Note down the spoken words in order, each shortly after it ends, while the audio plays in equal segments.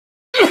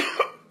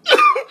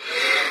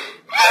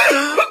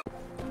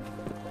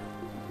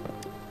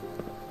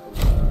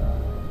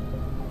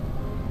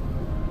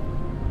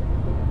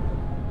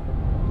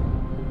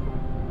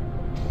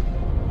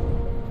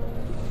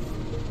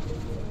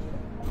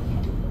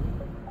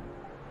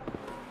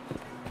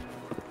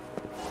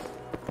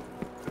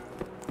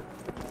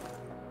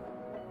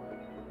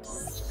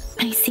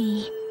I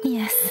see.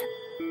 Yes.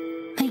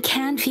 I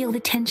can feel the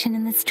tension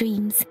in the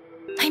streams.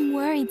 I'm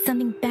worried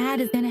something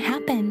bad is gonna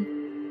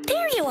happen.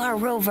 There you are,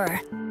 Rover.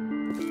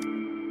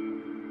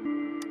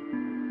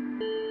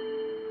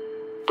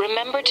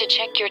 Remember to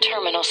check your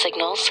terminal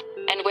signals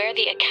and wear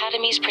the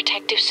Academy's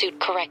protective suit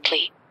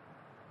correctly.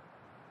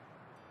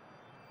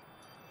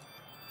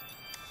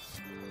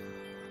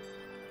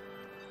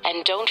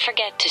 And don't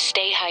forget to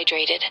stay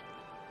hydrated.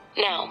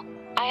 Now,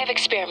 I have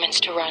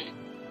experiments to run.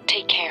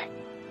 Take care.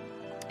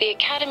 The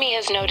Academy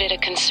has noted a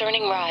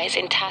concerning rise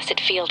in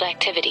tacit field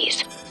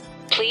activities.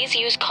 Please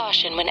use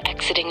caution when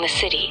exiting the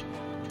city.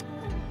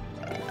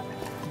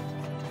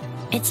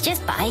 It's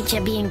just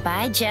Baija being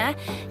Baija.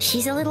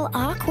 She's a little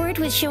awkward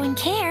with showing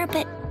care,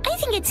 but I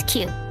think it's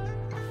cute.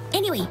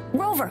 Anyway,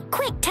 Rover,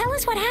 quick, tell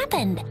us what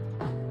happened.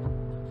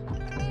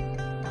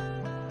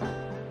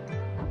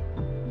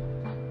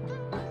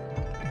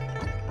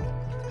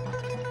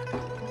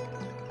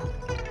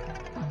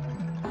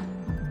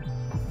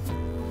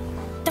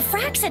 The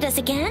fracks at us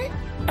again?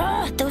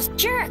 Ugh, those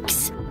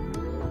jerks!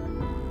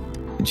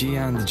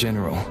 Jian the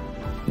General,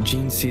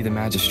 Jin Si the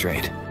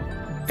Magistrate,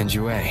 and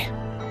Jue,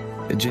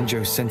 the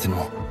Jinzhou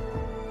Sentinel.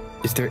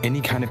 Is there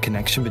any kind of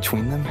connection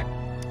between them?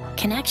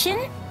 Connection?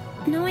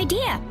 No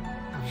idea.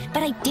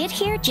 But I did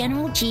hear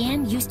General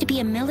Jian used to be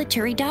a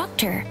military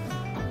doctor.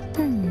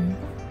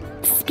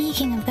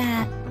 Speaking of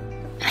that,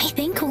 I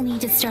think we'll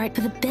need to start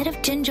with a bit of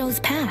Jinzhou's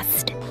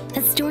past.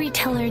 A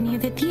storyteller near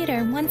the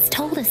theater once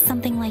told us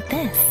something like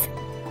this.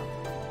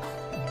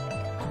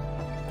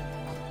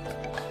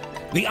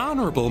 The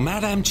Honorable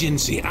Madame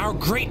Jinzi, our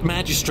great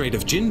magistrate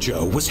of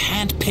Jinzhou, was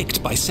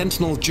handpicked by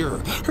Sentinel Jur.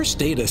 Her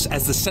status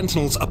as the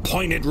Sentinel's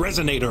appointed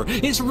resonator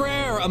is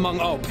rare among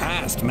all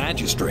past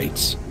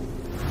magistrates.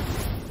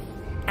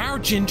 Our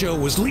Jinzhou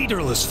was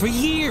leaderless for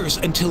years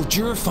until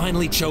Jur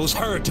finally chose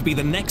her to be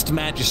the next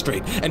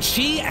magistrate, and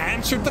she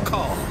answered the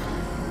call.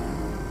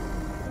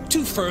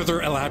 To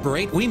further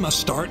elaborate, we must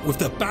start with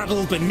the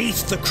battle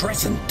beneath the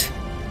crescent.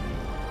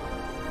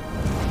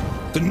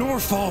 The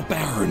Norfall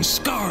Barons,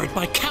 scarred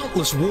by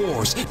countless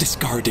wars,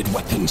 discarded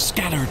weapons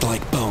scattered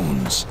like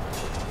bones.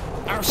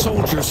 Our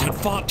soldiers had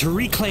fought to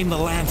reclaim the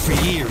land for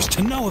years,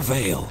 to no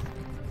avail.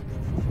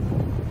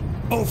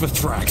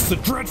 Overthrax, the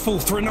dreadful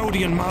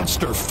Threnodian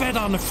monster, fed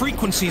on the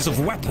frequencies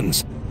of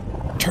weapons,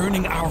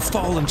 turning our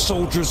fallen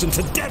soldiers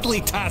into deadly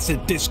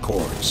tacit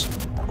discords.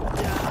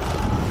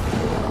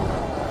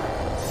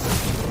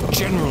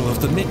 General of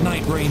the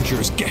Midnight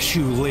Rangers,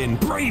 Geshu Lin,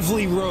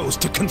 bravely rose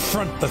to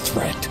confront the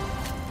threat.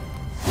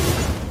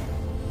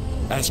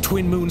 As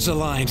Twin Moons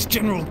aligned,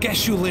 General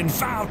Geshu Lin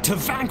vowed to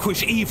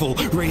vanquish evil,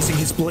 raising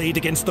his blade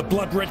against the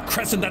blood-red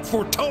crescent that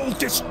foretold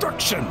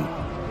destruction.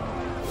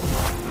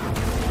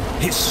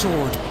 His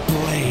sword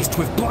blazed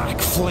with black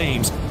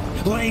flames,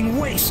 laying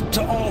waste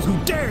to all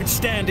who dared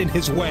stand in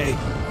his way.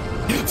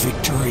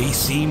 Victory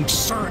seemed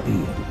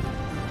certain.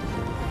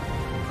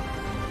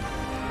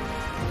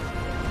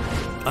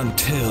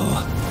 Until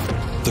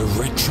the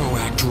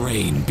retroact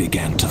rain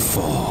began to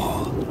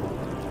fall.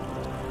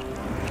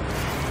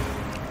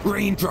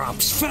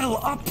 Raindrops fell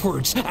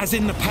upwards as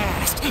in the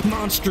past.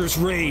 Monsters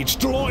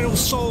raged, loyal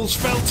souls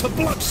fell to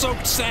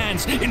blood-soaked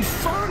sands,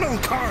 infernal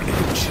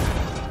carnage.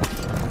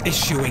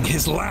 Issuing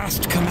his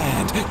last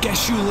command,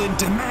 Geshu Lin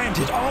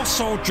demanded all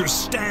soldiers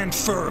stand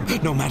firm,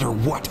 no matter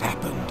what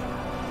happened.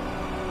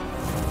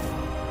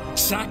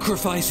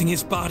 Sacrificing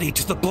his body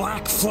to the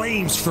black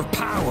flames for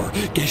power,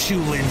 Geshu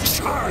Lin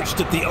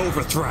charged at the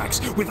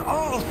Overthrax with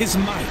all his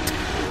might,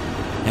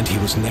 and he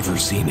was never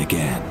seen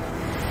again.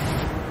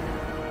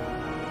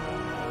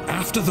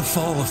 After the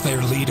fall of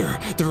their leader,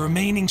 the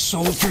remaining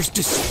soldiers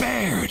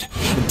despaired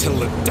until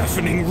the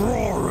deafening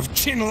roar of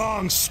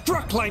Qinlong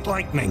struck like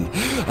lightning.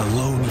 A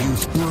lone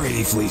youth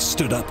bravely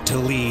stood up to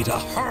lead a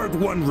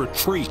hard-won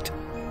retreat.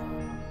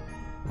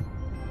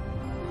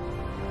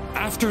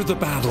 After the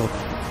battle,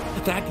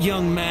 that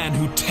young man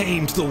who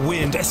tamed the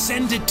wind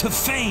ascended to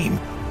fame,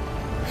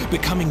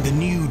 becoming the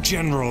new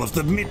general of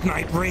the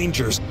Midnight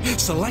Rangers,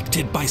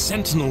 selected by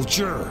Sentinel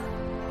Jur.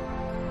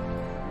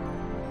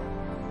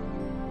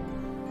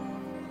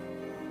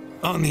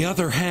 On the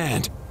other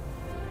hand,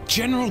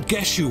 General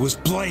Geshu was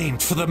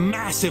blamed for the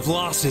massive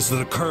losses that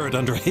occurred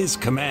under his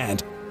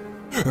command,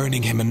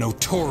 earning him a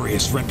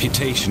notorious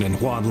reputation in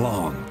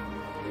Huanlong.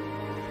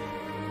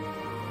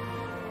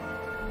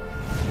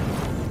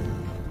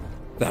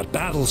 That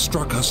battle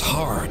struck us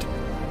hard,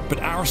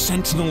 but our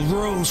Sentinel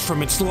rose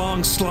from its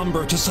long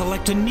slumber to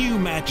select a new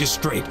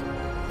magistrate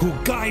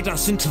who'll guide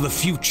us into the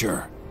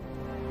future.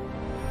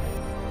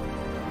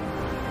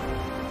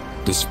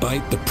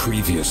 Despite the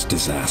previous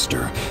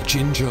disaster,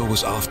 Jinzhou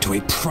was off to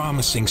a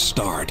promising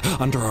start.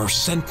 Under our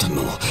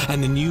Sentinel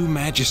and the new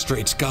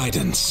magistrate's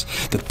guidance,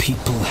 the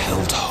people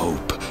held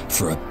hope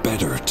for a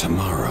better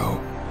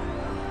tomorrow.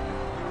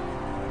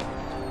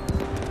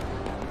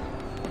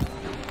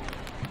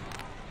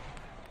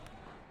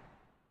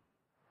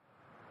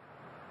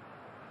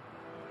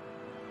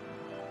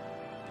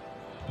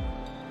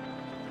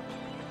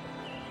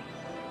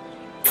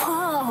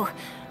 Whoa!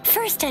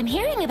 First time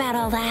hearing about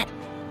all that.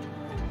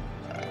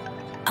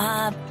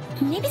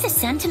 Maybe the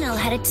Sentinel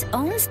had its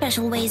own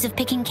special ways of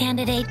picking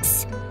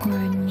candidates. Or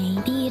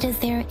maybe it is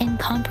their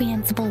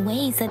incomprehensible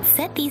ways that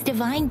set these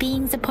divine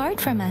beings apart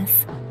from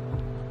us.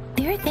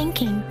 Their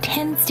thinking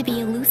tends to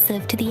be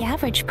elusive to the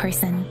average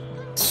person.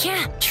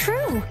 Yeah,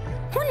 true.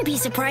 Wouldn't be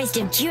surprised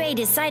if Jue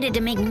decided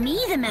to make me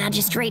the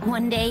magistrate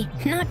one day.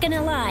 Not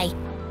gonna lie.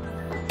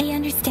 I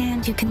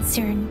understand your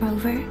concern,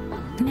 Rover.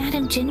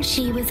 Madame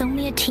Jinshi was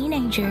only a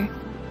teenager,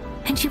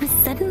 and she was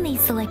suddenly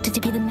selected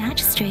to be the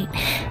magistrate.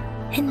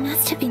 It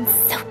must have been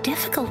so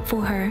difficult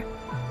for her.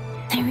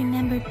 I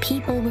remember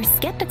people were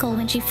skeptical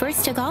when she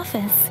first took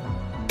office.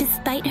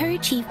 Despite her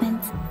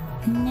achievements,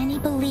 many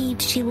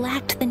believed she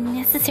lacked the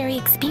necessary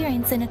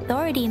experience and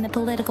authority in the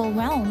political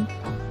realm.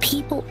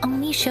 People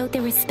only showed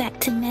their respect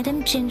to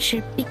Madame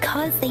Jinshi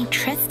because they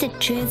trusted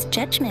Jue's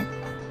judgment.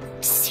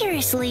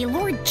 Seriously,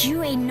 Lord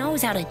Jue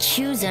knows how to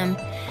choose him.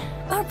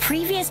 Our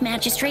previous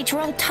magistrates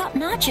were all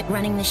top-notch at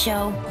running the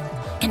show.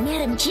 And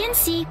Madame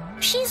Jinshi,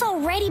 she's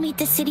already made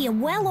the city a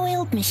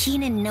well-oiled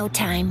machine in no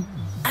time.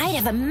 I'd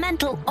have a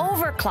mental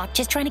overclock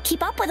just trying to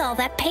keep up with all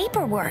that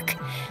paperwork.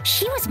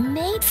 She was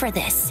made for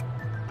this.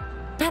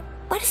 But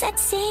what is that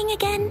saying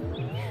again?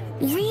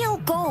 Real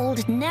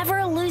gold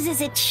never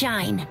loses its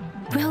shine.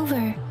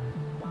 Rover,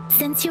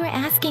 since you were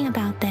asking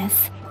about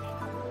this,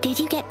 did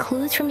you get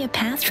clues from your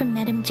past from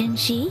Madame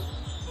Jinshi?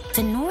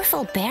 The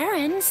Norfolk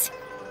Barrens?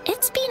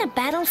 It's been a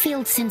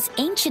battlefield since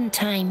ancient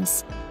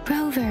times.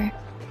 Rover,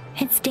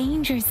 it's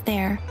dangerous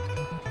there.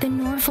 The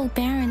Norfolk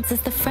Barrens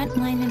is the front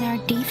line in our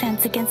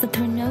defense against the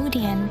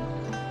Threnodian.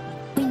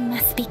 We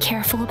must be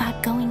careful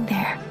about going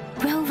there.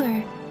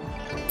 Rover,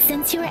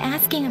 since you were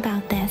asking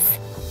about this,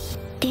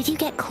 did you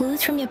get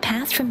clues from your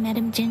past from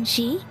Madame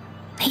Jinshi?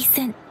 They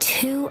sent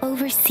 2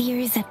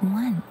 overseers at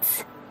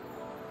once.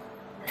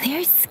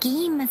 Their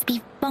scheme must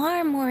be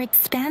far more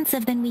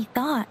expansive than we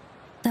thought,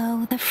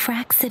 though the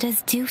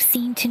Fraxidas do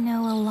seem to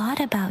know a lot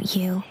about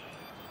you.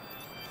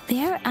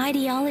 Their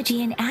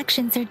ideology and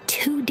actions are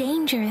too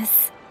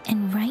dangerous,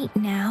 and right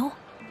now,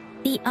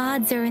 the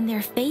odds are in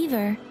their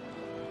favor.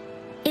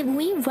 If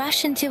we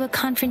rush into a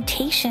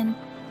confrontation,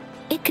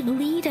 it could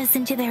lead us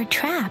into their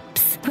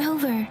traps.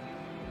 Rover,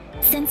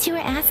 since you were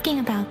asking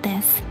about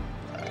this,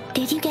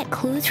 did you get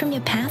clues from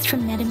your past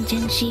from Madame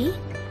Jinshi?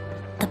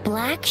 The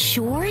Black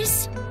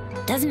Shores?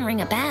 Doesn't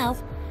ring a bell.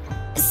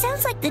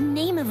 Sounds like the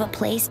name of a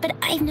place, but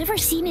I've never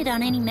seen it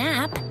on any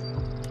map.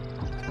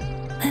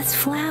 This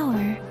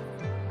flower.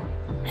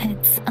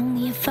 It's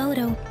only a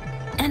photo,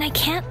 and I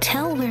can't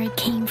tell where it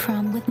came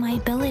from with my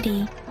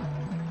ability.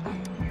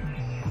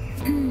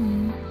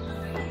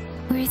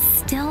 We're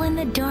still in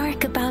the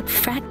dark about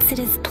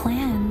Fraxida's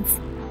plans,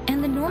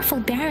 and the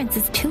Norfolk Barrens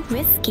is too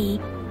risky.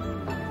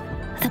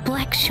 The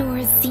Black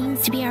Shores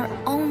seems to be our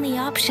only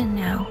option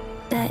now,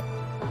 but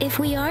if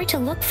we are to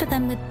look for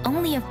them with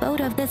only a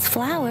photo of this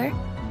flower,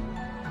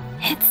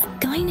 it's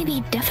going to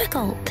be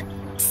difficult.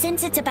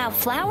 Since it's about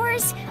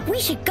flowers, we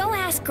should go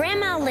ask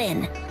Grandma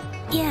Lynn.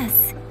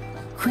 Yes,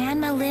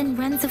 Grandma Lynn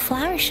runs a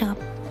flower shop.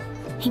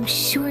 I'm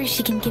sure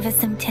she can give us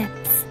some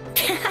tips.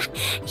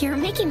 You're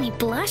making me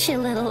blush a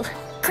little.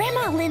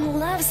 Grandma Lynn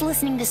loves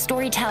listening to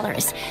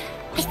storytellers.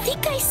 I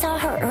think I saw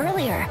her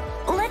earlier.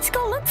 Let's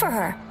go look for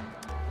her.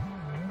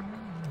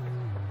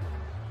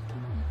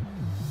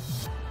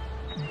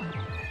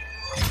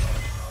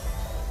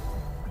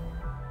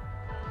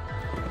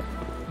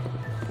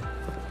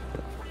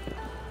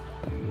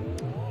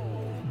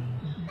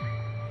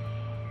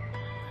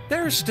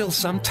 There's still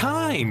some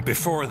time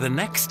before the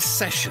next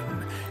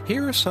session.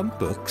 Here are some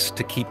books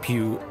to keep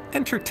you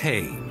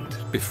entertained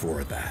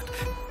before that,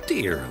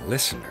 dear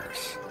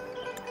listeners.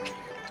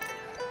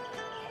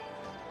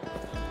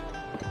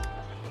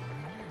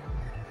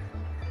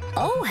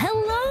 Oh,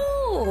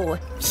 hello!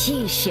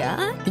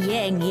 Shisha,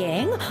 Yang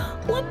Yang,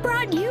 what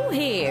brought you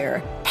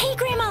here? Hey,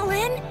 Grandma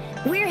Lynn.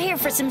 We're here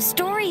for some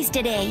stories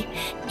today.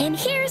 And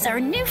here's our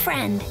new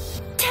friend.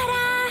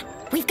 Ta-da!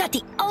 We've got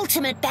the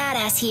ultimate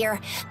badass here.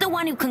 The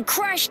one who can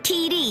crush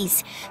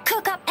TDs,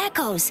 cook up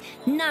echoes,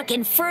 knock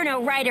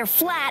Inferno Rider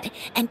flat,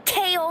 and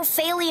KO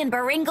Phalian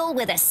Baringle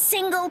with a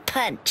single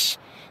punch.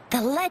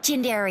 The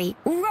legendary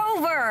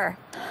Rover.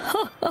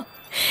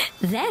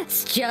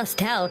 That's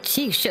just how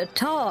Chisha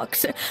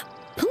talks.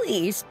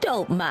 Please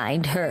don't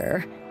mind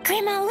her.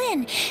 Grandma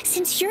Lynn,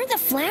 since you're the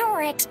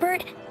flower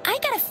expert, I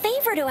got a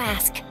favor to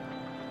ask.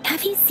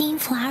 Have you seen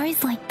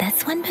flowers like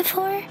this one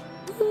before?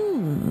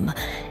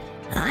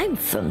 I'm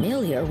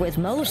familiar with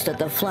most of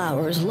the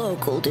flowers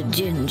local to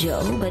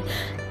Jinzhou, but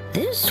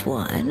this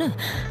one...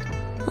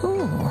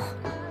 Oh,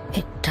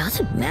 it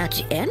doesn't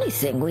match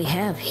anything we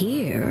have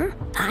here.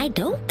 I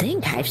don't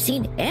think I've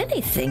seen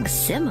anything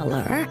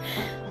similar.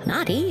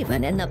 Not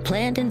even in the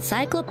plant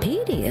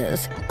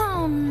encyclopedias.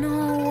 Oh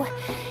no.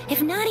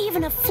 If not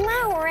even a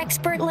flower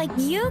expert like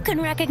you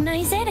can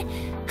recognize it,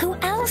 who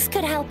else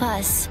could help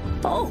us?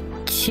 Oh,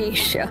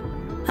 Chisha,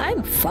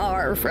 I'm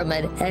far from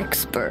an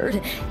expert.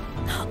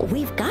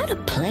 We've got a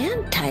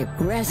plant-type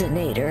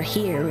resonator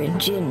here in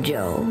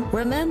Jinzhou,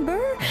 remember?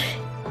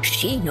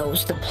 She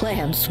knows the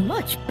plants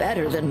much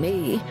better than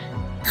me.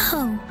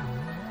 Oh,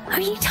 are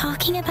you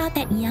talking about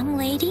that young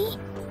lady?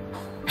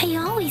 I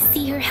always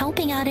see her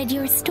helping out at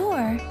your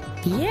store.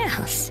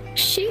 Yes,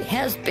 she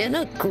has been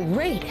a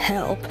great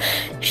help.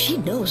 She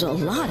knows a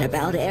lot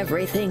about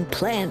everything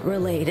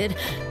plant-related,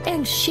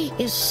 and she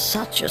is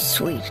such a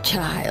sweet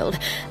child.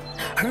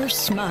 Her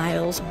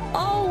smiles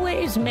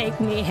always make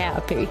me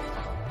happy.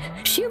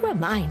 She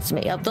reminds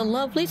me of the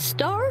lovely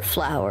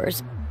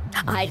starflowers.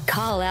 I'd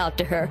call out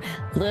to her,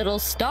 "Little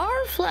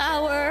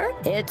starflower,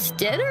 it's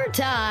dinner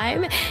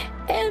time,"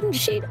 and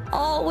she'd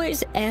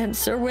always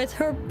answer with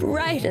her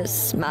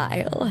brightest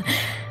smile.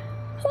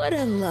 What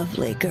a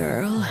lovely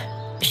girl.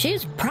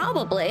 She's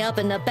probably up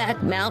in the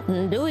back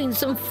mountain doing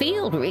some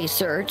field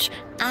research.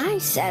 I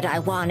said I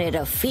wanted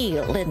a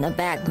field in the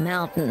back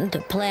mountain to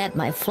plant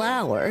my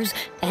flowers,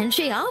 and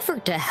she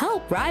offered to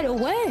help right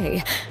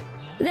away.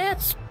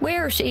 That's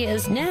where she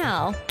is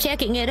now,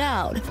 checking it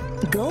out.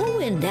 Go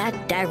in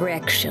that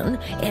direction,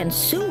 and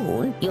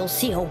soon you'll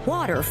see a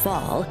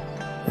waterfall.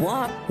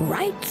 Walk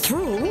right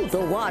through the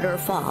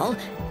waterfall,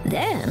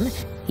 then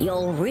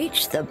you'll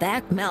reach the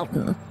back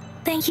mountain.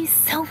 Thank you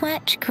so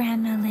much,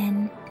 Grandma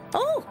Lin.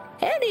 Oh,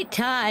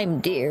 anytime,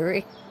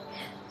 dearie.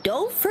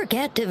 Don't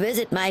forget to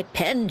visit my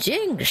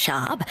Penjing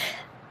shop.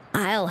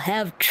 I'll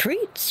have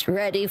treats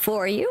ready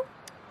for you.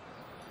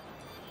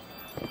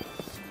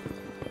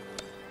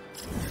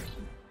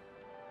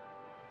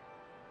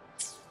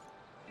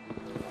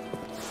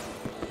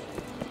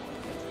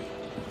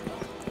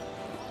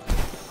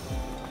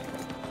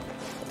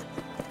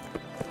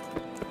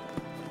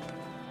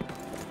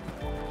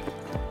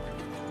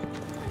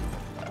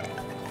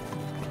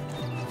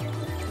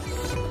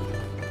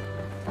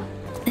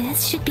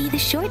 This should be the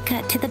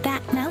shortcut to the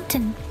back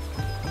mountain.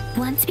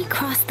 Once we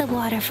cross the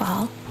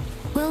waterfall,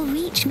 we'll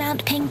reach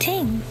Mount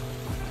Pengting.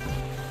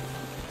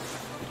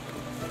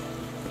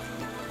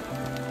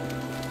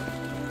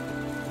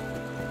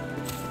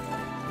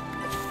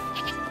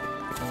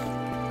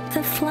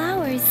 The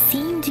flowers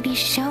seem to be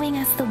showing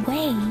us the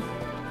way.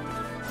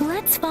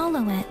 Let's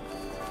follow it.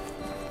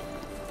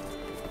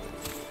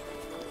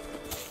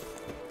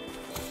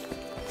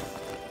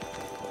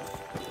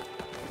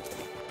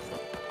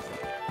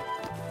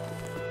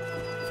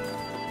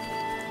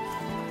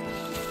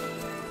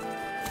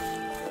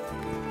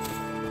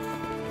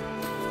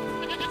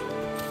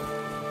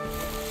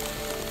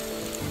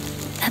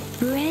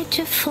 Bridge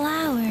of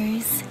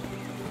flowers.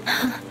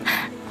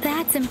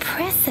 That's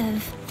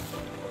impressive.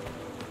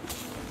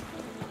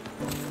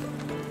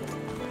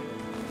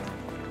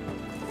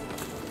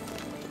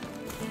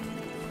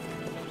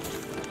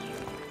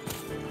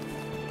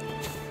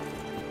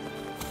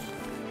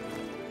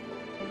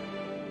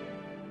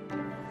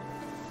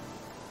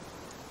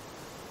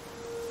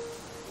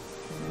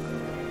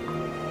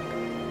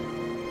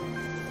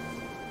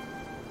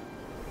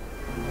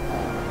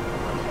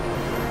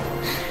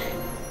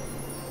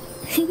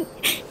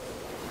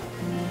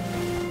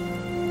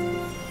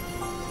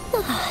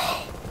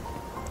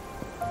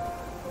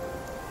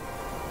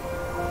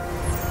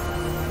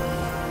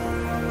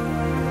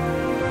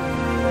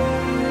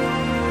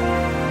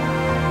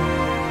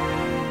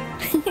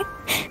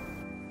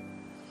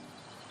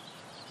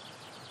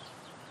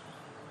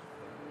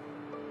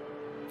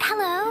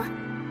 Hello?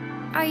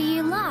 Are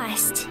you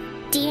lost?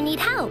 Do you need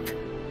help?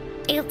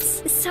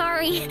 Oops,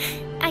 sorry.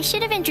 I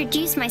should have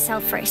introduced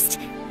myself first.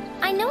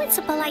 I know it's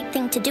a polite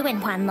thing to do in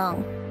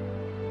Huanlong.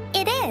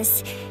 It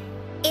is.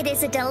 It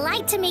is a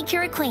delight to make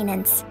your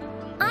acquaintance.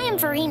 I am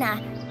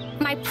Verena.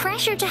 My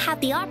pleasure to have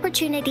the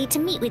opportunity to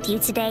meet with you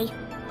today.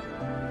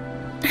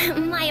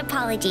 My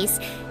apologies.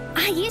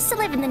 I used to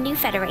live in the New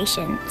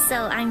Federation,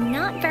 so I'm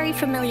not very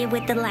familiar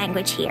with the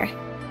language here.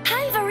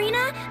 Hi,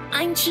 Verena.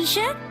 I'm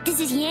Chisha. This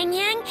is Yang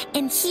Yang,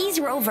 and he's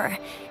Rover.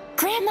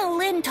 Grandma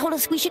Lin told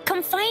us we should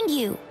come find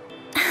you.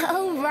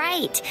 Oh,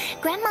 right.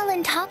 Grandma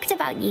Lin talked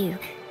about you.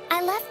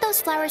 I left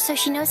those flowers so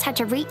she knows how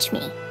to reach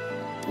me.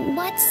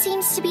 What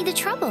seems to be the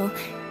trouble?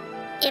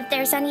 If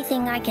there's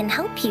anything I can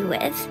help you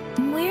with.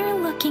 We're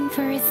looking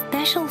for a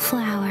special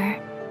flower.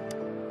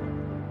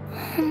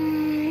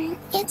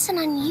 It's an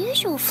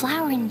unusual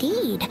flower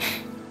indeed.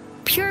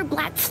 Pure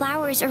black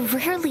flowers are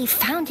rarely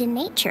found in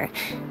nature.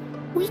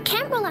 We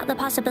can't rule out the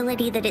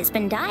possibility that it's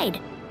been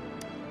dyed.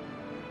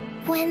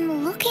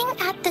 When looking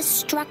at the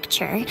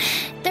structure,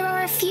 there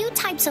are a few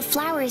types of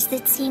flowers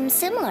that seem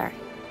similar.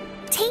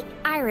 Take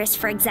iris,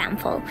 for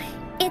example.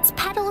 Its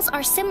petals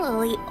are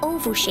similarly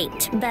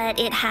oval-shaped, but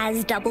it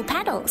has double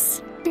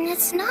petals.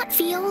 It's not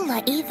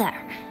viola either,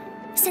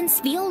 since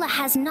viola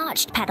has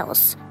notched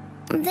petals.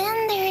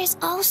 Then there is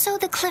also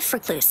the cliff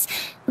recluse,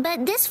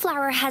 but this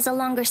flower has a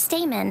longer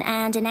stamen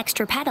and an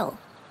extra petal.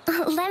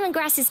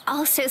 Lemongrass is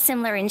also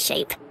similar in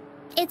shape.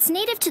 It's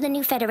native to the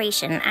New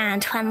Federation,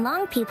 and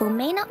Huanlong people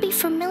may not be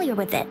familiar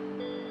with it.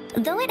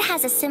 Though it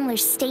has a similar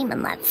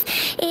stamen length,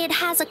 it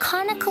has a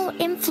conical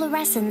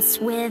inflorescence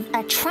with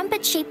a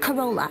trumpet-shaped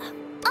corolla.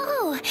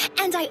 Oh,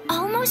 and I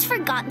almost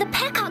forgot the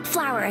peacock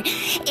flower.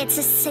 It's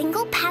a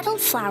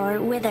single-petaled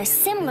flower with a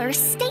similar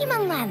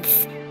stamen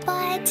length.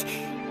 But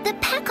The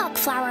peacock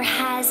flower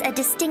has a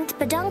distinct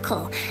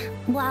peduncle,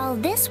 while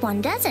this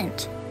one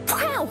doesn't.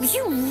 Wow,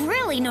 you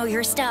really know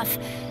your stuff.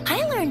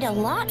 I learned a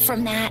lot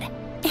from that.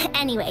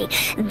 Anyway,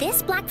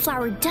 this black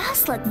flower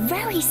does look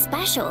very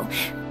special.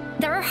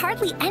 There are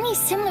hardly any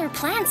similar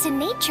plants in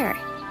nature.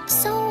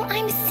 So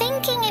I'm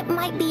thinking it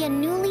might be a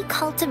newly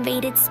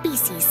cultivated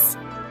species.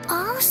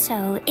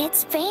 Also,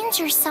 its veins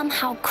are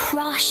somehow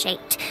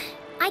cross-shaped.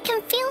 I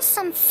can feel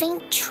some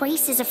faint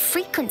traces of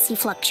frequency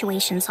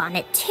fluctuations on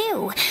it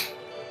too.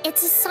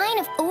 It's a sign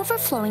of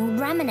overflowing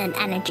remnant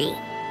energy.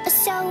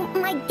 So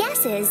my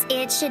guess is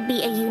it should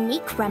be a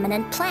unique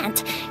remnant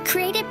plant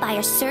created by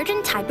a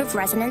certain type of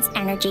resonance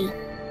energy.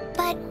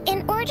 But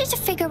in order to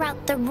figure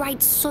out the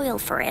right soil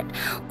for it,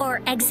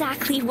 or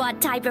exactly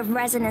what type of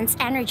resonance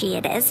energy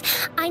it is,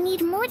 I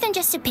need more than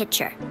just a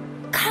picture.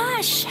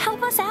 Gosh,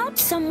 help us out,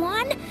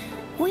 someone!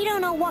 We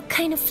don't know what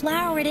kind of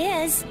flower it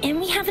is, and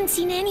we haven't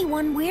seen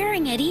anyone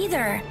wearing it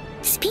either.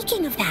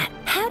 Speaking of that,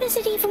 how does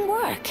it even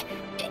work?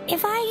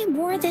 If I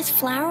wore this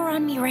flower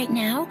on me right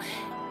now,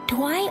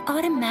 do I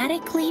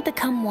automatically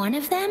become one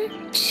of them?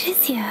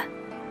 Shizia,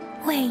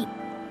 wait,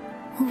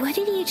 what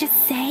did you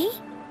just say?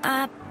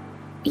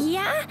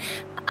 Yeah?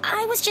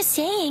 I was just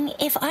saying,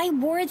 if I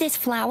wore this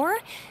flower,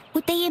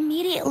 would they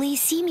immediately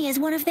see me as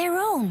one of their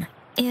own?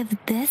 If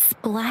this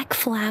black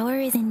flower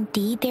is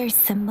indeed their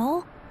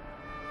symbol,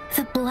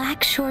 the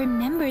Black Shore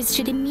members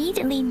should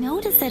immediately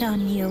notice it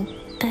on you.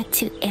 But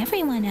to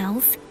everyone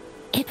else,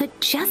 it would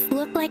just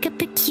look like a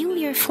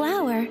peculiar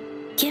flower,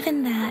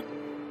 given that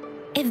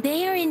if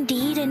they are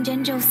indeed in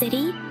Jinzhou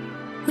City,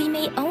 we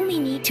may only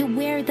need to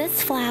wear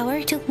this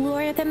flower to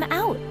lure them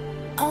out.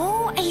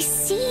 Oh, I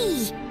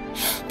see.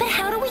 But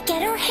how do we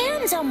get our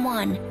hands on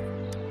one?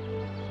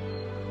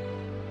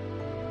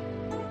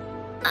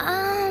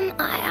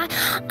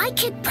 I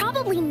could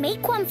probably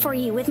make one for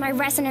you with my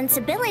resonance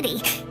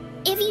ability,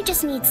 if you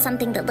just need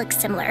something that looks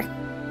similar.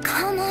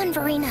 Come on,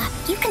 Verena,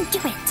 you can do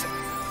it.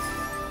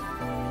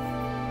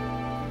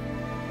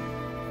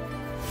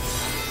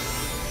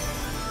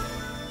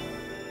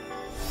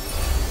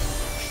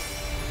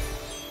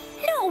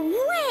 No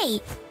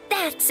way!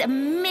 That's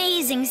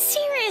amazing,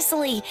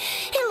 seriously!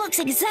 It looks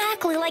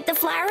exactly like the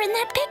flower in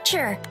that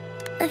picture.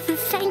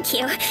 Thank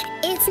you.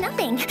 It's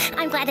nothing.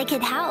 I'm glad I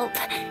could help.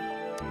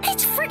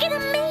 It's friggin'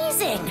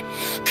 amazing!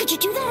 Could you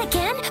do that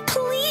again?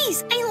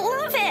 Please! I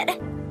love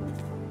it!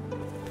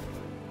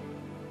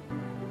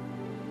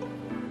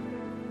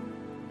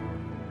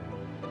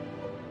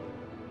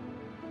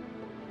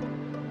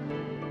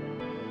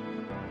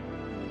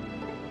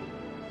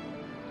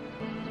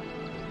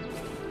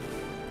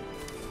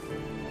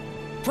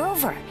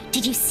 Rover,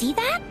 did you see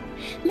that?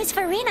 Miss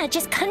Verena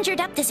just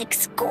conjured up this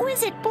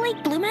exquisite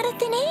Blake bloom out of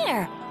thin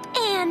air.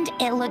 And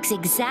it looks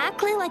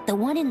exactly like the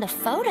one in the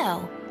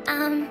photo.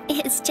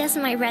 It's just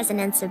my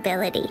resonance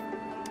ability.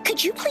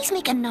 Could you please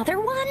make another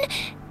one?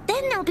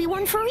 Then there'll be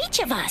one for each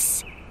of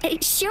us.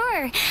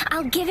 Sure,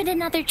 I'll give it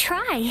another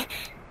try.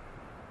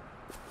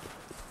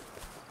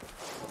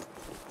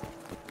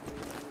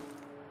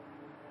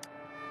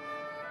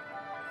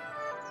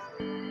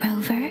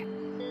 Rover,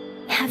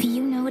 have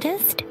you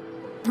noticed?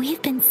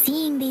 We've been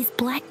seeing these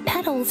black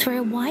petals for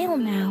a while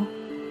now.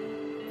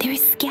 They're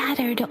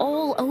scattered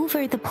all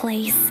over the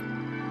place.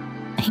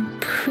 I'm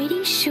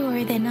pretty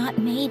sure they're not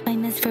made by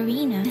Miss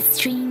Verena. The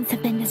streams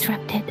have been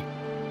disrupted.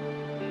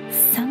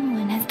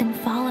 Someone has been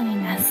following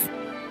us.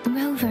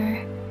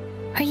 Rover,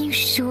 are you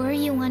sure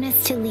you want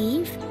us to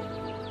leave?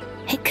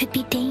 It could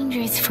be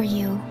dangerous for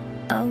you.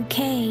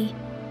 Okay.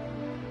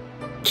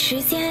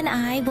 Shizia and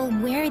I will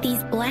wear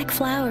these black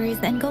flowers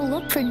and go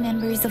look for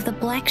members of the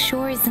Black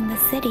Shores in the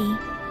city.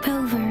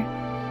 Rover,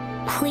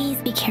 please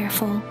be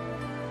careful.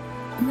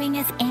 Ring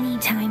us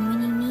anytime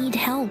when you need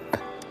help.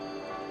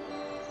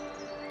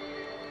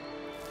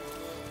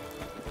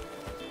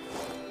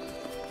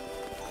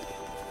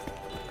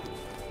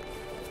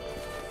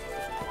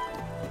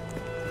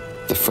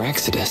 The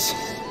Fraxidus.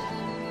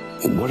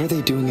 What are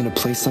they doing in a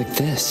place like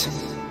this?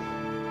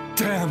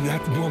 Damn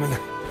that woman.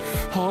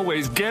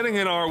 Always getting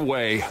in our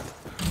way.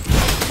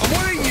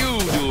 What are you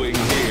doing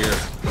here?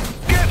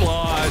 Get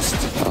lost!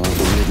 The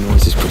weird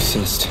noises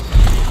persist.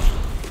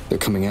 They're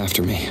coming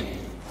after me.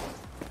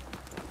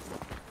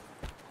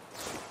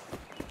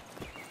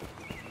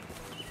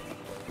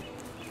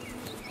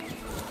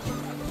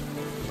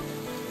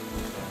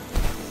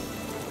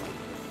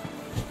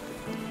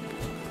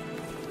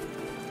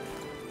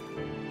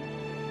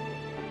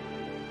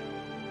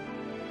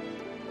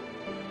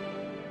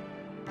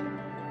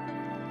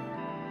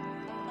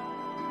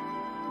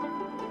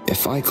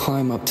 If I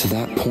climb up to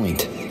that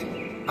point,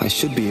 I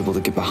should be able to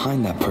get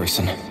behind that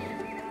person.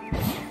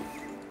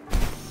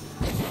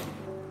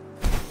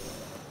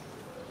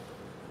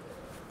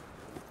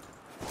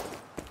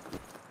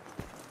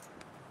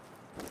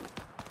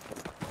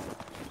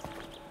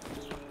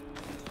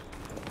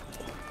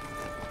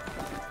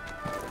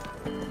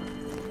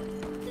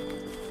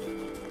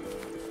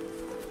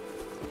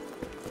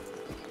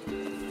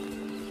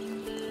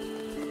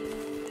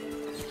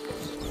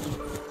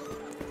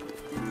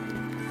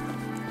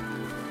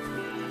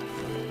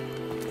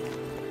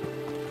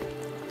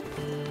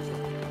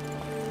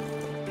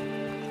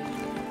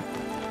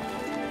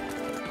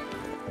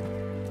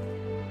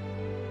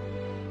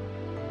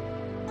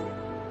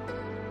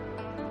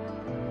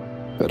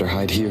 Better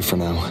hide here for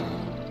now.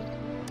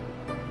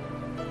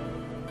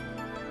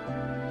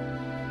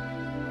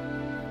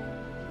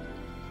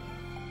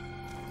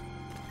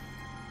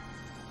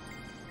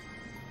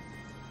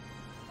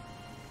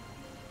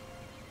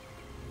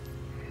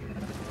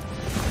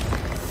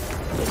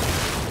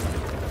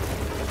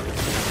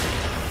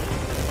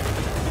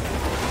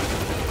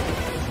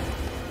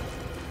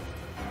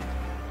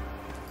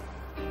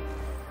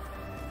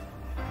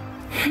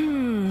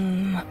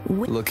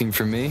 Looking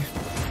for me?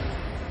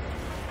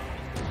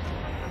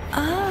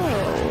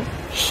 Oh,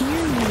 here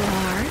you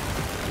are.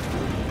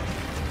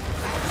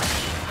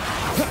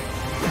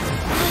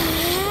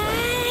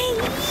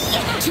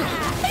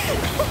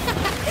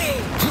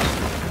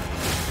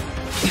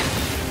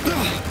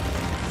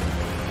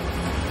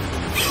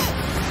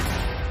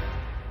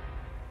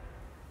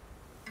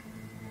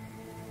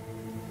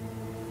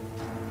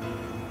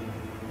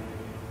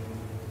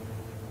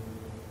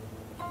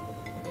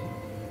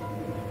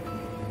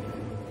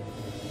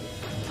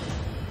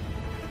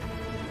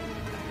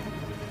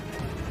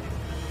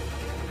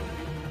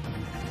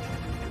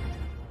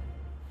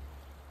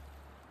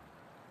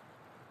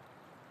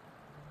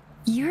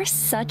 You're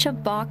such a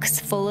box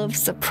full of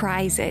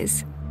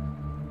surprises.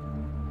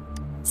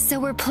 So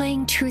we're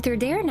playing Truth or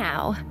Dare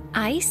now.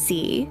 I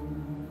see.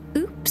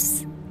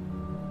 Oops.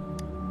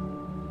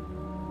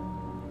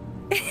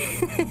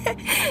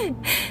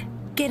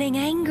 Getting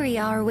angry,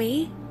 are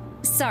we?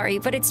 Sorry,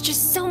 but it's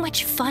just so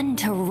much fun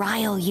to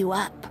rile you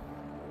up.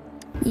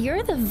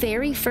 You're the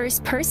very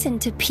first person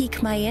to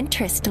pique my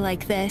interest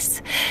like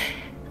this.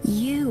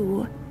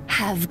 You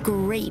have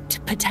great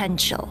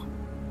potential.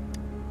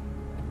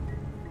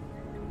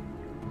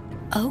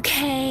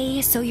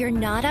 Okay, so you're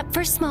not up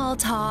for small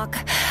talk.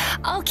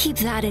 I'll keep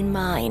that in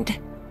mind.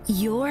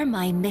 You're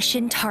my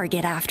mission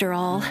target after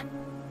all.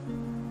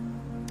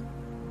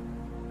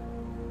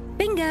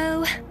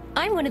 Bingo!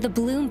 I'm one of the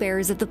bloom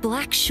bearers of the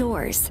Black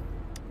Shores.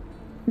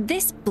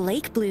 This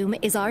Blake bloom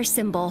is our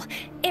symbol.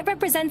 It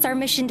represents our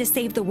mission to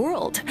save the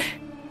world.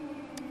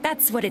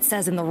 That's what it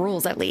says in the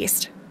rules, at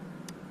least.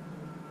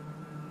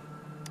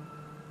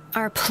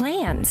 Our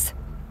plans.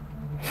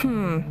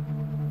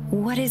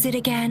 What is it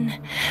again?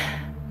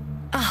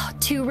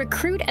 To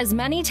recruit as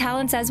many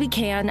talents as we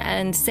can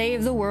and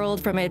save the world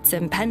from its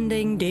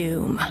impending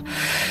doom.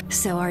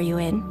 So are you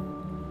in?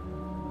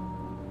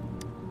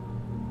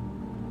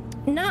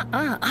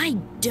 Nuh-uh, I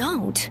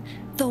don't.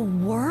 The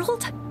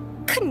world?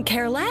 Couldn't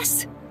care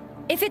less.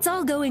 If it's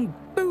all going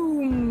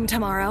boom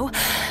tomorrow,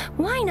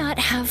 why not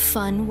have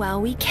fun while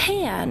we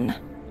can?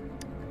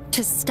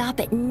 To stop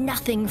at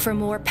nothing for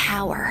more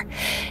power,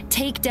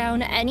 take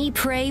down any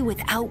prey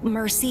without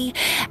mercy,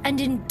 and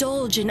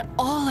indulge in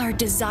all our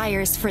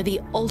desires for the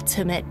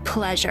ultimate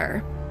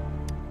pleasure.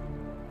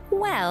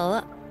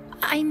 Well,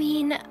 I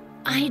mean,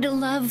 I'd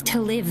love to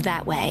live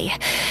that way,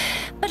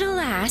 but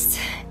alas,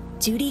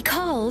 duty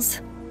calls.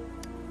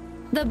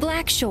 The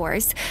Black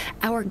Shores,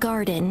 our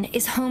garden,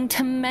 is home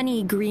to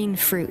many green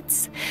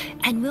fruits,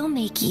 and we'll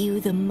make you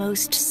the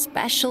most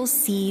special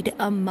seed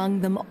among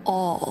them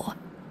all.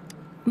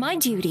 My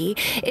duty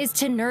is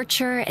to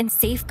nurture and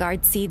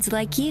safeguard seeds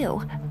like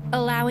you,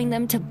 allowing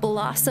them to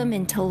blossom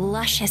into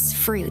luscious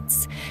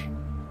fruits.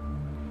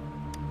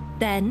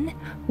 Then,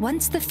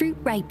 once the fruit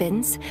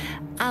ripens,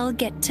 I'll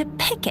get to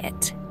pick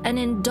it and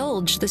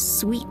indulge the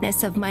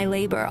sweetness of my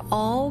labor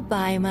all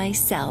by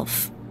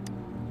myself.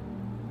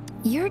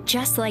 You're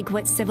just like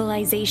what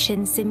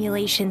Civilization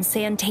Simulation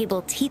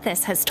Sandtable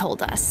Tethys has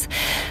told us.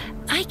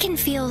 I can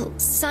feel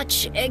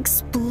such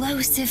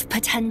explosive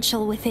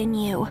potential within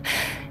you.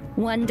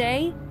 One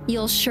day,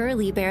 you'll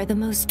surely bear the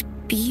most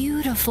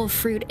beautiful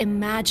fruit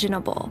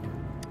imaginable.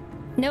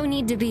 No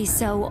need to be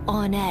so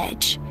on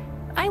edge.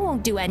 I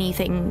won't do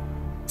anything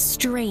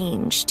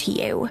strange to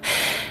you,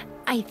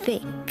 I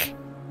think.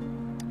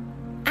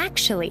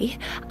 Actually,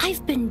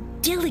 I've been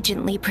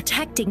diligently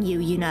protecting you,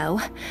 you know.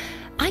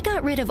 I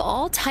got rid of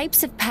all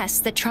types of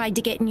pests that tried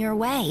to get in your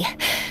way.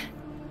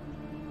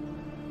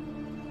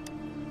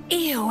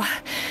 Ew,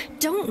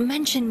 don't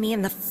mention me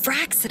and the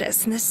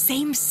Fraxidus in the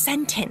same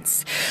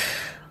sentence.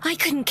 I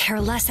couldn't care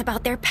less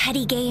about their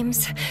petty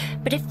games,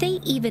 but if they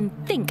even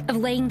think of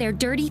laying their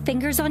dirty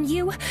fingers on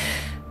you,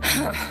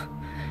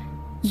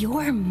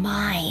 you're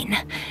mine,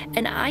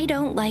 and I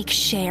don't like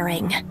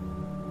sharing.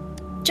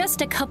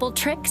 Just a couple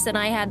tricks and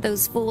I had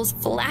those fools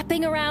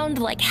flapping around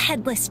like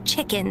headless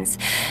chickens.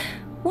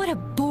 What a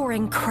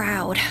boring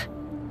crowd.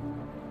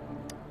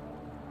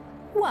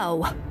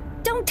 Whoa.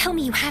 Don't tell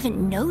me you haven't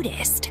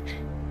noticed.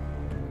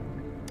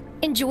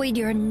 Enjoyed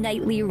your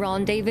nightly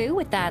rendezvous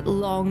with that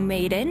long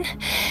maiden.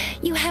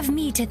 You have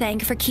me to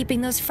thank for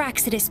keeping those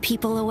Fraxidus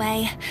people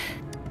away.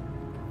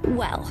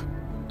 Well,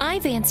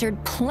 I've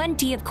answered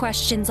plenty of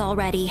questions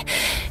already.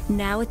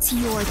 Now it's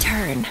your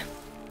turn.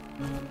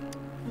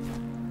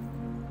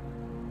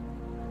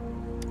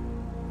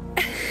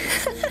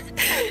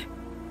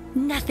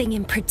 Nothing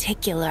in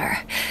particular.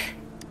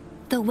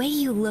 The way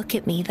you look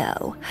at me,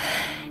 though,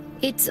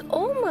 it's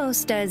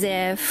almost as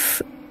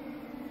if...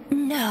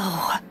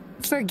 No,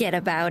 forget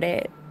about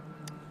it.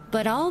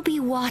 but I'll be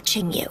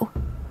watching you.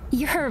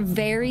 You're a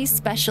very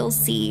special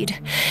seed.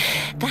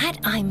 That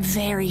I'm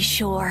very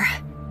sure.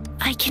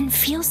 I can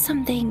feel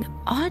something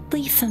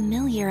oddly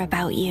familiar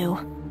about you.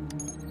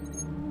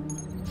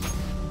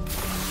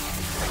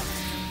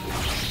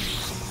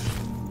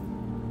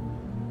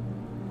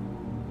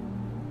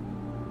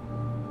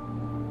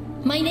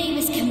 My name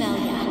is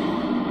Camellia.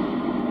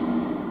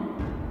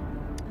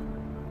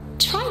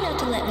 Try not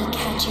to let me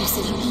catch you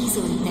so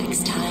easily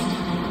next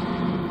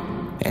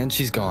time. And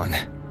she's gone.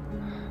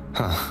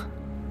 Huh.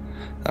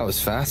 That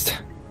was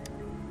fast.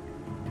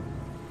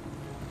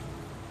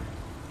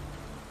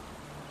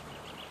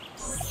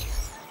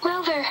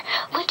 Rover,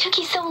 what took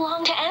you so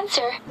long to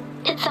answer?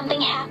 Did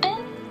something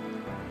happen?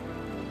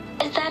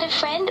 Is that a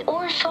friend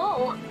or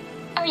foe?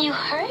 Are you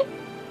hurt?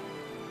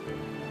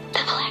 The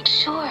Black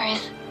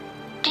Shores.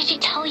 Did she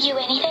tell you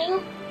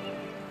anything?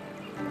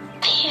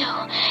 Phew,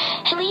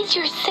 at least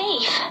you're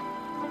safe.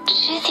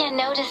 Shizia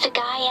noticed a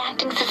guy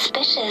acting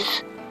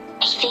suspicious.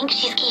 I think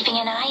she's keeping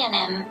an eye on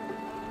him.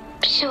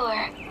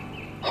 Sure.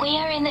 We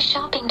are in the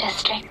shopping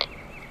district.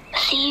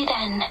 See you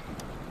then.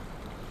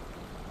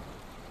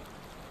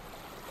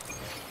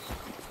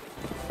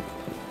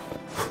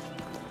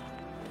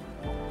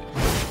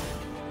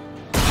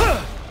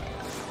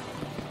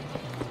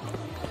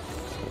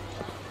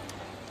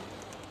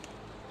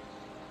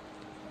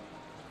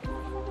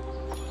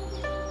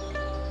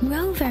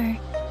 Rover,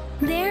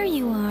 there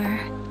you are.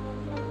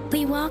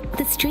 We walked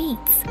the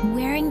streets,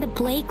 wearing the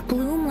Blake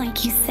bloom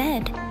like you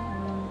said.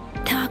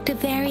 Talked to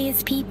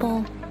various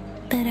people,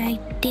 but I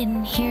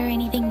didn't hear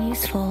anything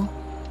useful.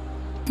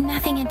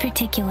 Nothing in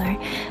particular,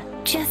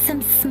 just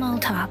some small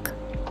talk.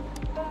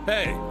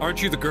 Hey,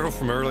 aren't you the girl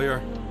from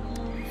earlier?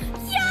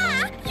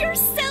 Yeah, you're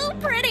so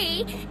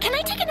pretty. Can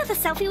I take another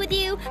selfie with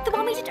you? The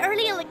one we did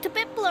earlier looked a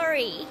bit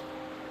blurry.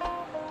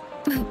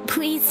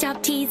 Please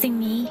stop teasing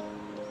me.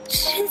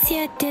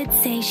 Shizia did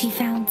say she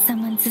found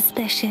someone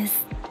suspicious.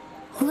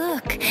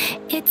 Look,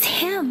 it's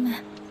him.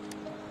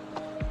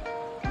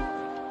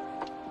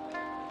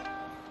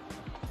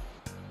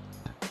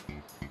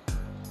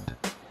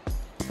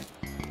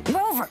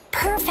 Rover,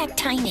 perfect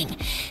timing.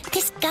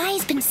 This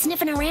guy's been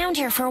sniffing around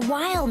here for a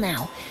while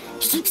now.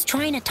 He keeps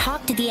trying to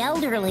talk to the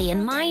elderly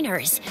and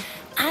minors.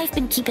 I've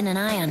been keeping an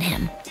eye on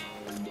him.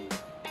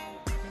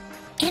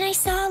 And I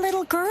saw a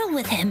little girl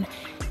with him.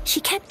 She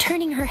kept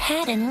turning her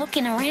head and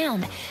looking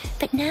around,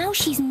 but now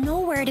she's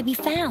nowhere to be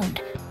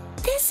found.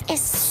 This is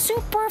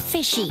super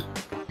fishy.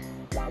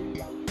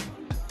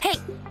 Hey,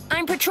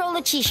 I'm Patrol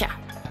Letitia.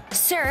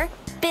 Sir,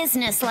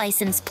 business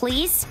license,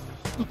 please.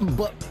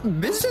 But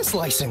business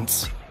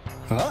license?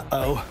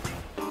 Uh-oh.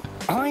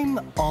 I'm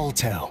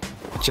Alto,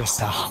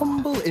 just a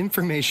humble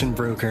information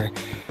broker.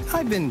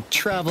 I've been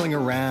traveling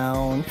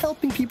around,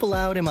 helping people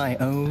out in my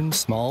own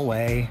small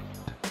way.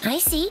 I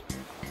see.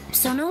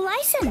 So no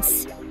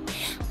license.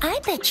 I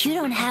bet you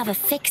don't have a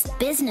fixed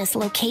business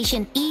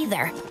location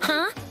either,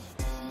 huh?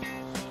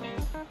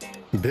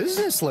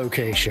 Business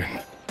location?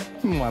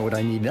 Why would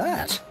I need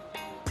that?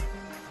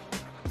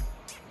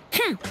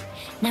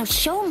 Now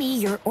show me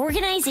your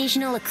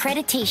organizational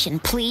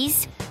accreditation,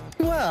 please.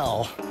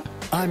 Well,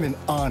 I'm an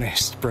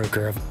honest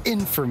broker of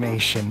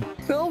information,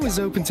 always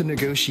open to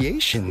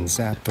negotiations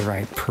at the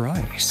right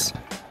price.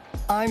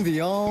 I'm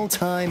the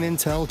all-time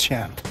intel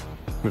champ,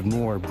 with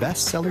more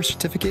bestseller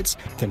certificates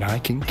than I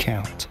can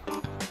count.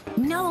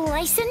 No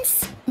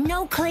license?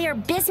 No clear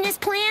business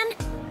plan?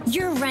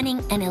 You're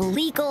running an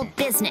illegal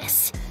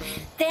business.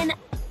 Then...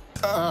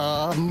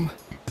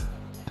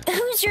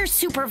 Who's your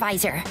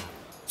supervisor?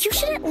 You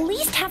should at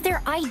least have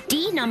their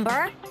ID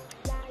number.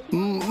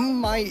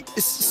 My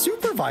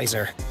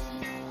supervisor?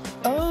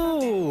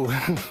 Oh,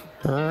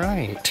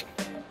 right.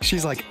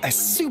 She's like a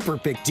super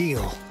big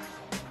deal.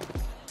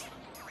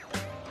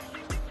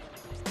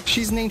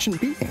 She's an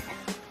ancient being,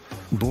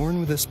 born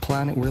with this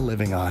planet we're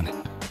living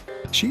on.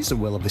 She's the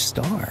will of the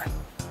star,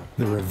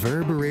 the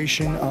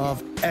reverberation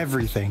of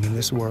everything in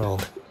this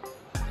world.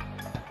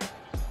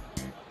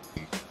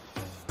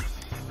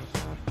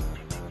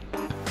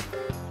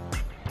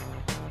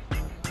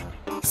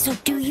 So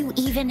do you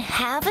even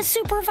have a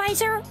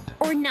supervisor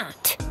or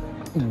not?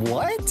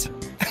 What?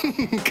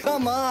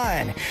 Come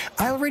on!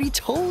 I already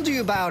told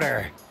you about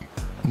her.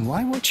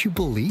 Why won't you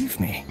believe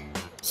me?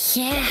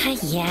 Yeah,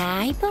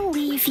 I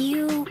believe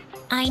you.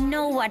 I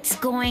know what's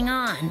going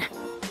on.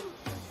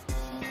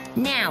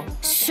 Now,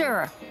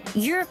 sir,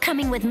 you're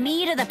coming with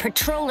me to the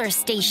patroller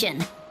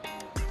station.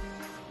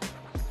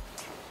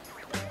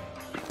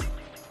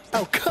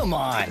 Oh, come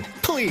on,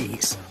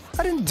 please.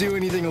 I didn't do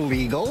anything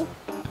illegal.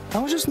 I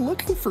was just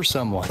looking for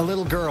someone. A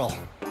little girl.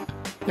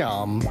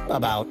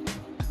 About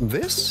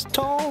this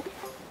tall.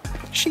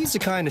 She's the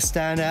kind to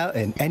stand out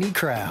in any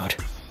crowd.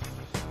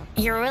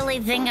 You really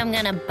think I'm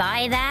gonna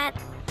buy that?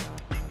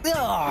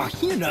 Oh,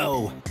 you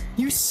know,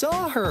 you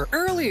saw her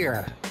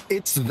earlier.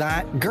 It's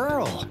that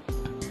girl.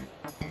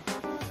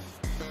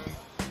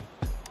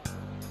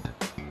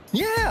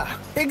 Yeah,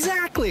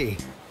 exactly.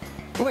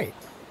 Wait,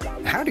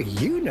 how do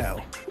you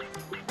know?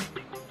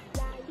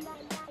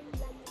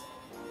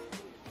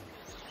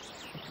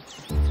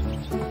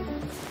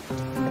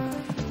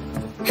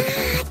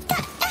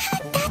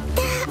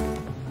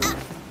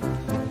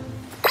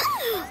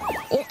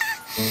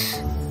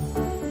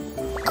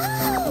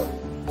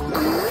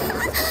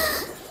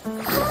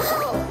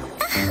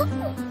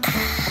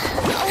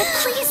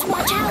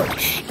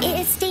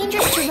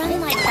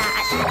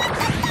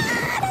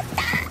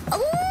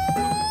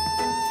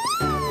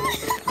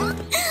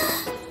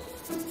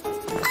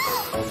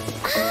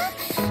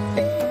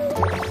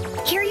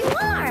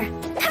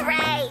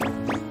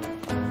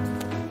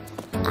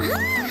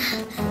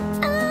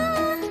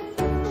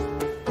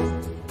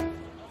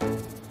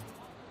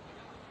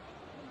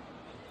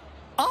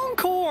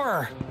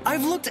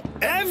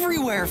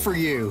 there for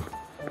you.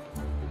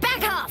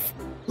 Back off!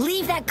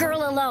 Leave that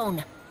girl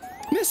alone.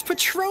 Miss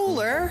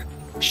Patroller,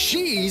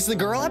 she's the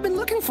girl I've been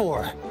looking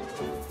for.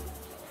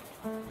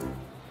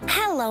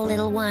 Hello,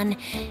 little one.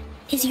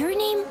 Is your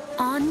name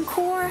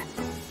Encore?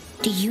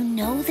 Do you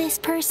know this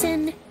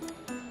person?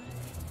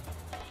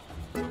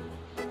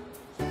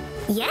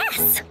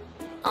 Yes,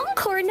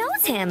 Encore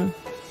knows him.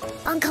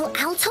 Uncle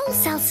Alto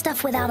sells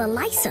stuff without a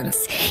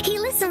license. He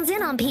listens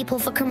in on people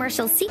for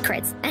commercial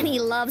secrets, and he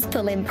loves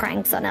pulling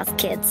pranks on us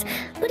kids.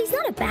 But he's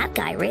not a bad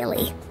guy,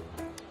 really.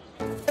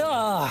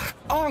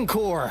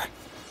 Encore!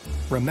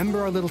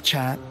 Remember our little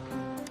chat?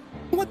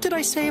 What did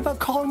I say about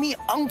calling me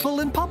uncle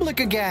in public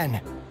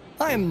again?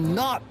 I am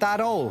not that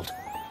old.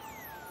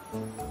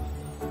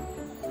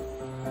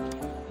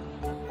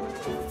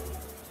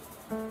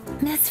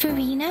 Miss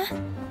Verena,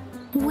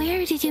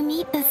 where did you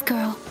meet this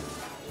girl?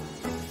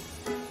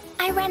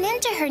 I ran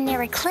into her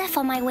near a cliff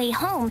on my way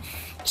home.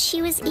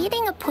 She was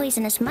eating a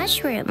poisonous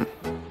mushroom.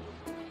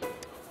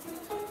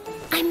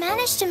 I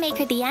managed to make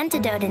her the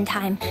antidote in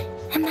time.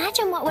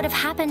 Imagine what would have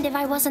happened if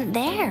I wasn't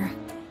there.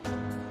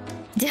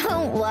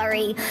 Don't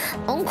worry,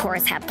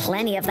 Encore's had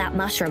plenty of that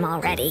mushroom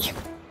already.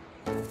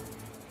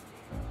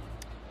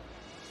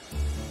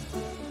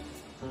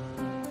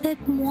 But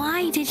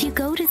why did you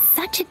go to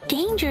such a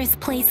dangerous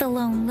place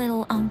alone,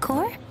 little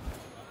Encore?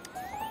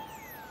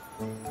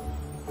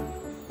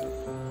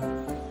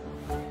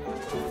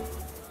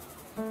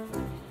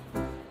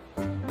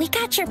 We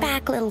got your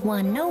back, little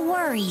one. No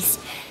worries.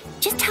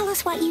 Just tell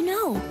us what you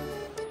know.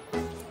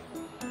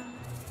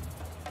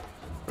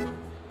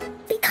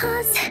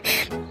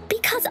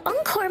 Because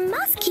Encore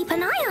must keep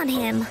an eye on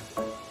him.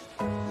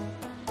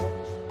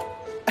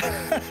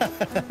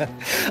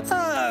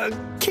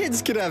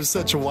 Kids can have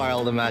such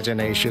wild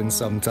imaginations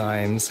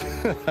sometimes.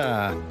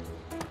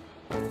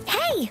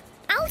 Hey,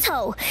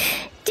 Alto!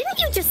 Didn't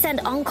you just send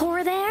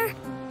Encore there?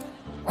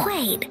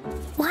 Wait,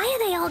 why are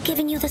they all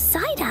giving you the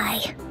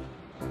side-eye?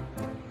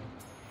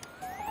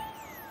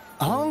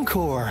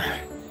 Encore!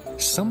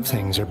 Some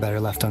things are better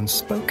left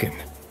unspoken,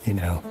 you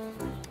know.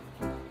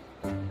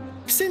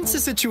 Since the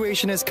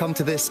situation has come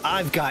to this,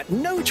 I've got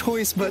no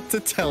choice but to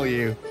tell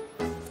you.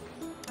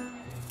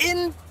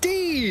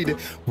 Indeed!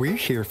 We're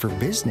here for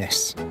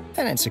business,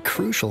 and it's a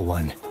crucial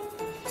one.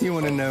 You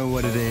want to know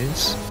what it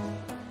is?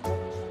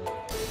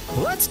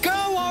 Let's go,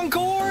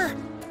 Encore!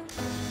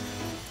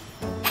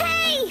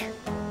 Hey!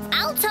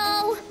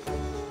 Alto!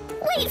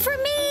 Wait for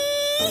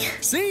me!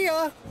 See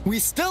ya! We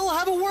still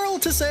have a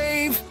world to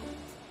save!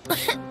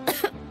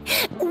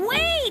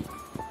 Wait!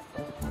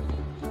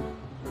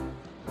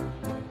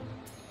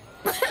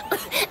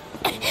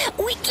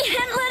 We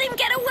can't let him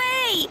get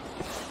away!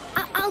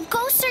 I'll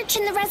go search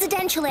in the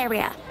residential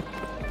area.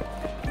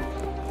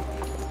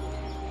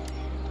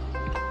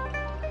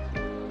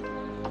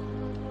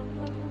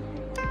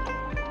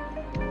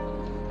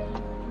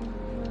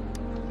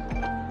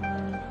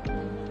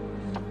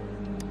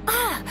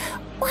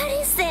 What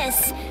is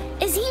this?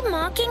 Is he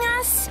mocking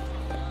us?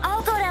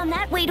 I'll go down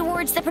that way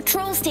towards the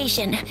patrol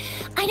station.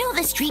 I know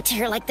the streets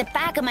here like the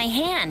back of my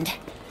hand.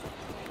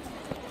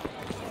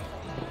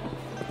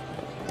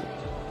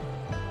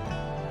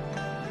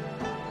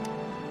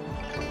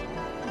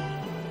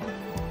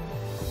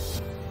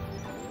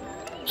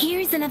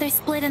 Here's another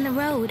split in the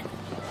road.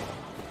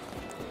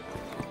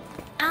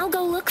 I'll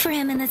go look for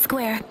him in the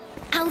square.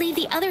 I'll leave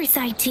the other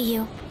side to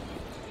you.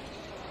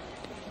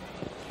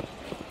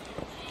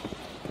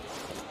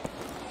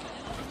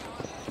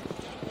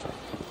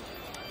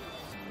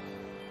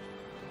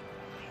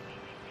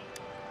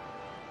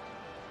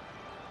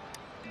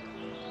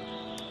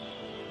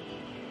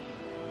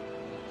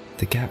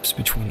 The gaps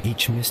between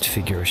each mist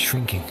figure are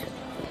shrinking.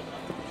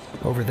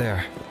 Over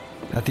there,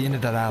 at the end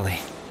of that alley.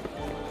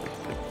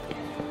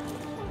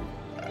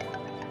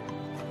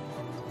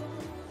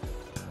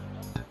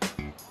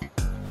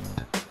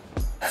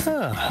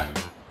 Huh.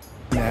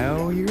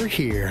 Now you're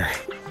here.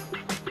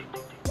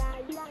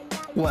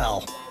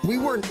 Well, we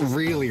weren't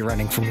really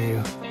running from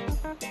you.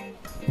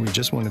 We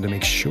just wanted to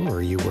make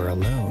sure you were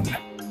alone.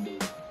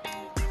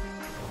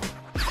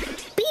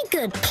 Be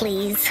good,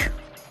 please.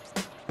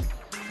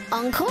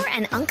 Encore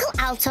and Uncle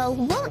Alto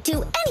won't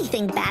do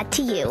anything bad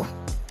to you.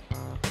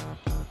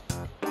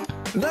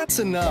 That's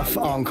enough,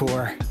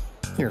 Encore.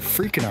 You're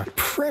freaking our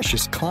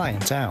precious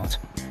client out.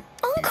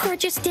 Encore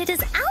just did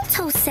as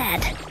Alto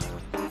said.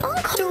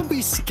 Encore... Don't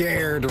be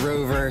scared,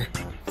 Rover.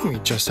 We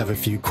just have a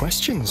few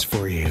questions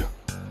for you.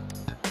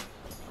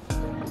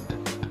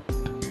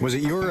 Was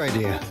it your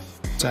idea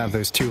to have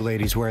those two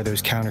ladies wear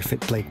those counterfeit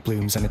Blake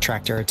blooms and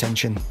attract our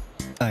attention?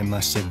 I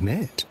must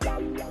admit,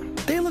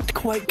 they looked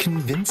quite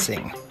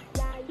convincing.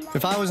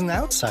 If I was an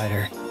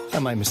outsider, I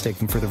might mistake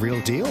them for the real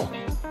deal.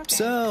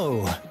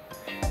 So,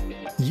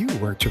 you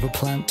worked with a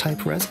plant-type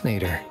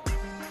resonator.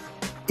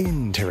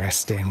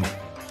 Interesting.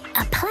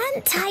 A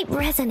plant-type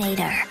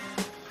resonator.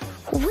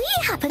 We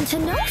happen to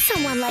know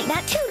someone like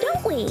that too,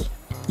 don't we?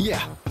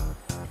 Yeah,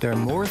 there are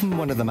more than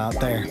one of them out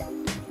there.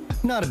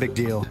 Not a big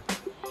deal.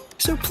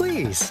 So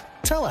please,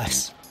 tell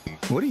us,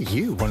 what do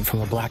you want from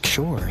the Black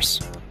Shores?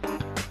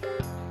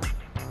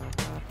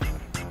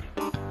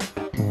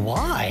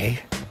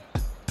 Why?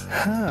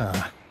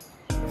 Huh.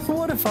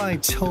 What if I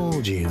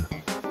told you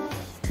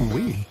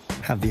we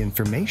have the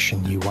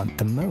information you want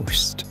the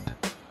most?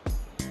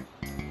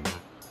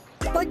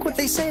 Like what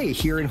they say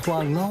here in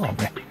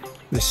Huanglong,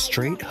 the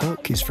straight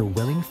hook is for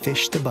willing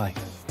fish to bite.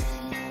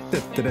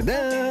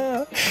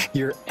 Da-da-da-da!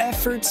 Your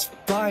efforts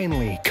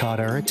finally caught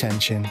our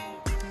attention.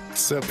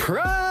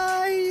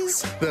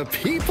 Surprise! The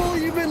people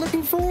you've been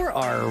looking for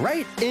are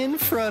right in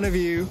front of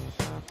you.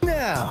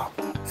 Now,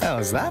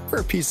 how's that for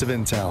a piece of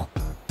intel?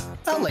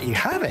 I'll let you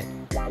have it,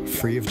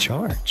 free of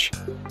charge.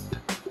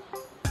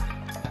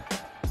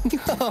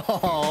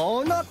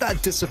 Oh, not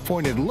that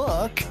disappointed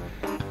look.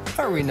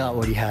 Are we not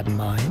what you had in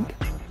mind?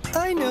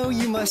 I know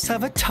you must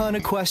have a ton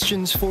of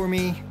questions for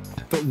me,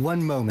 but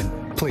one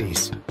moment,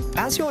 please.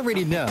 As you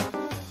already know,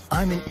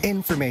 I'm an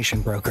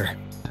information broker.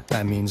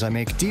 That means I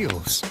make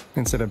deals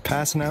instead of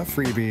passing out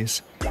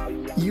freebies.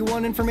 You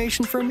want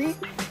information from me?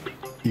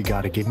 You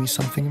gotta give me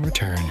something in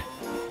return.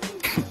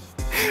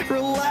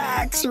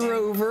 Relax,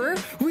 Rover.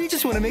 We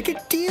just want to make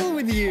a deal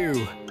with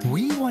you.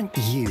 We want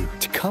you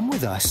to come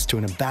with us to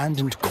an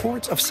abandoned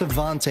Court of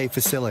Savante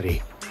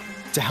facility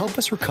to help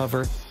us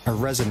recover a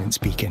resonance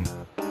beacon.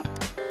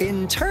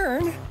 In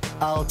turn,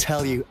 I'll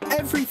tell you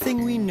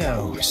everything we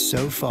know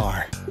so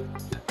far.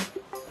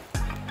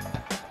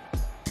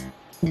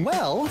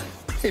 Well,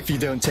 if you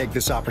don't take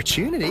this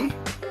opportunity,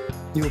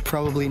 you'll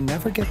probably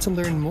never get to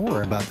learn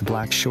more about the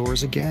Black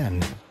Shores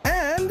again.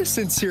 And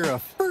since you're a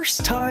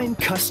first-time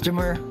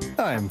customer,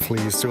 I'm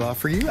pleased to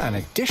offer you an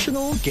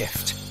additional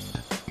gift.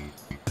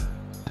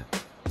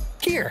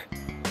 Here,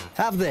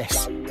 have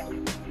this.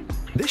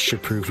 This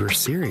should prove you're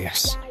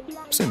serious,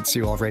 since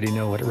you already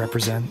know what it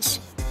represents.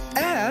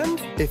 And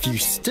if you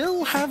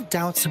still have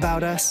doubts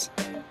about us,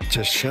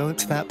 just show it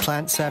to that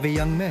plant-savvy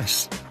young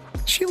miss.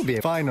 She'll be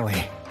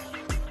finally,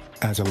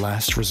 as a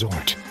last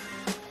resort.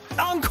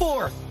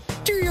 Encore!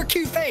 Do your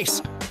cute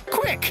face!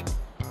 Quick!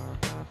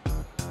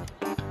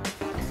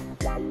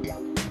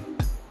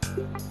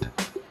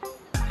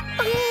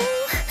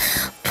 Oh,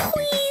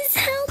 please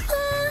help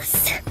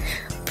us!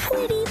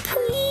 Pretty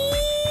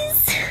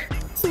please!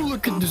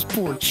 Look at this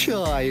poor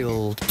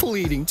child,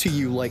 pleading to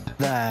you like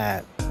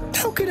that.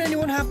 How could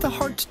anyone have the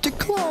heart to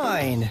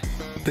decline?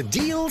 The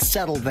deal's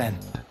settled then.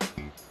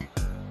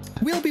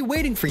 We'll be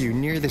waiting for you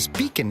near this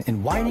beacon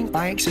in Whining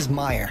Ix's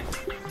mire.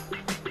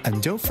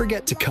 And don't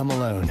forget to come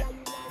alone,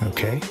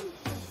 okay?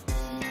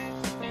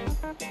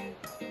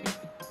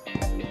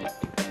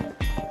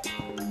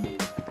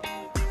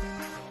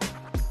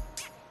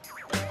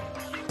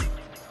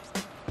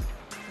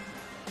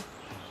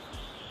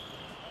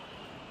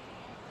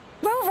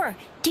 Rover,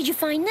 did you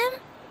find them?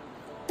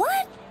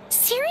 What?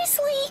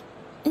 Seriously?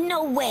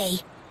 No way.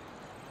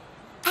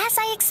 As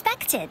I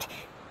expected,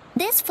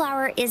 this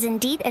flower is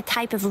indeed a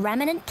type of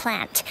remnant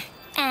plant,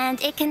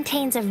 and it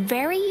contains a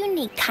very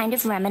unique kind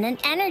of remnant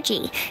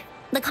energy.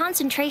 The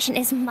concentration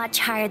is much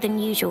higher than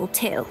usual,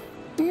 too.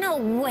 No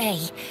way.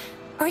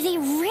 Are they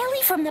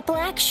really from the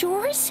Black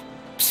Shores?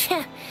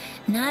 Pshh,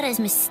 not as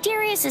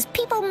mysterious as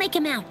people make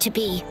them out to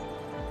be.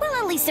 Well,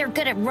 at least they're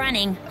good at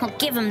running. I'll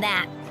give them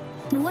that.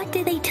 What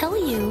did they tell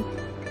you?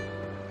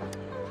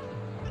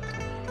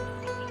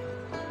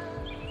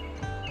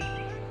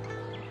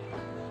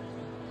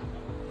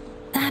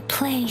 That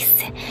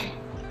place.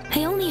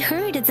 I only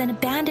heard it's an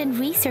abandoned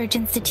research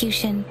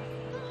institution.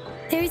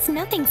 There is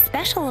nothing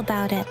special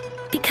about it.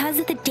 Because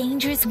of the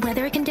dangerous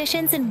weather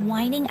conditions in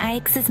Whining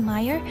Ix's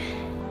mire,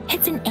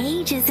 it's been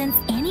ages since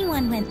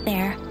anyone went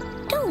there.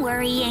 Don't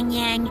worry, Yang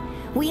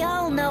Yang. We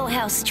all know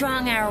how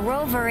strong our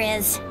Rover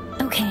is.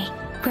 Okay,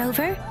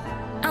 Rover,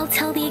 I'll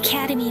tell the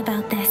Academy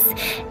about this,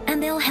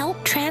 and they'll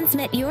help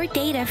transmit your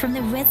data from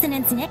the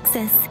Resonance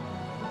Nexus.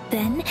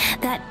 Then,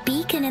 that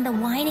beacon in the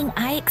Whining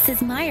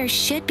Ix's mire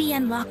should be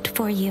unlocked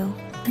for you.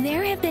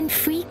 There have been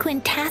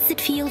frequent tacit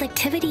field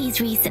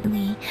activities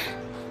recently.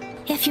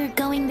 If you're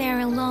going there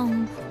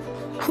alone,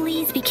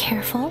 please be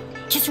careful.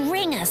 Just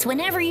ring us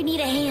whenever you need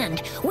a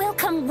hand. We'll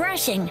come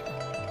rushing.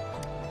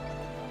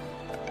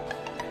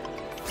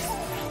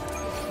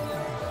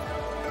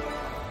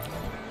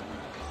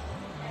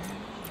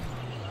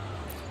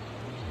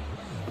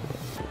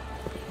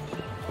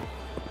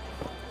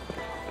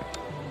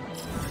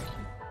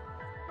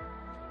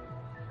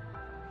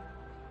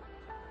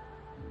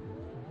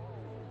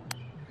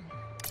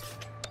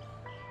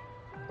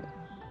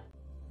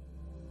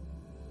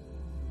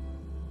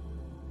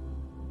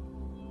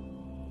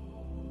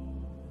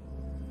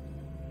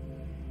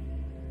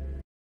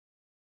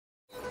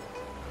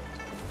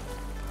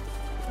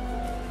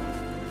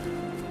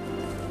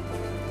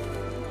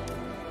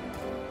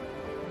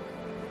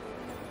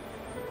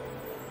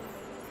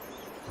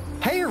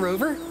 Hey,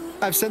 Rover!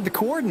 I've sent the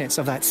coordinates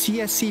of that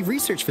CSC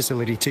research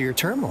facility to your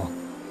terminal.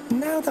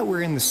 Now that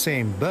we're in the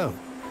same boat,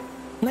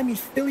 let me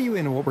fill you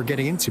in on what we're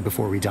getting into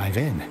before we dive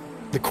in.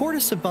 The Court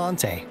of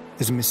Savante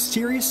is a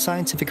mysterious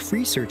scientific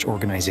research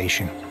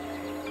organization.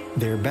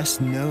 They're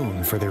best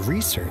known for their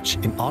research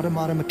in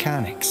automata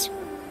mechanics.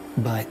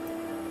 But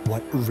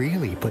what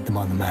really put them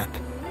on the map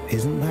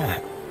isn't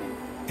that.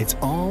 It's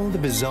all the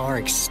bizarre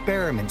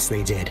experiments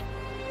they did.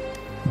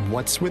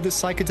 What's with the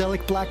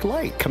psychedelic black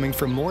light coming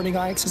from Morning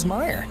Ix's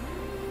mire?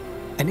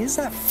 And is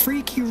that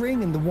freaky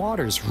ring in the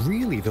waters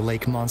really the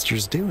lake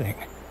monster's doing?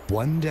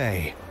 One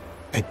day,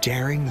 a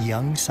daring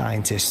young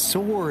scientist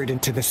soared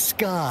into the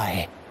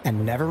sky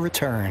and never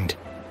returned.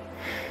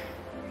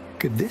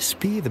 Could this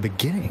be the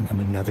beginning of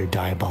another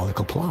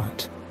diabolical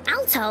plot?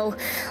 Alto,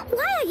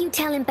 why are you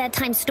telling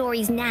bedtime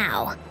stories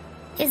now?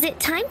 Is it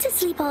time to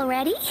sleep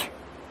already?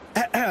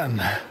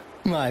 Ahem.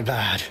 My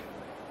bad.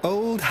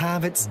 Old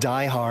habits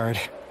die hard.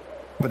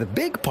 But a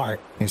big part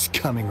is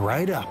coming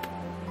right up.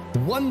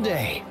 One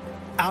day,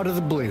 out of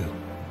the blue,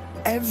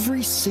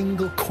 every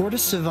single Corte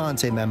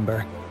Savante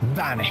member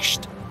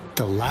vanished.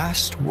 The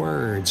last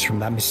words from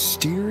that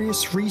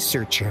mysterious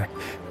researcher,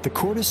 the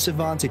Corte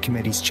Savante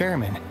Committee's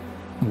chairman,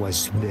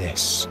 was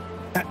this.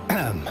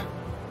 Ahem.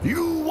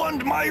 You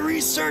want my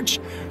research?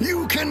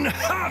 You can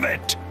have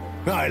it!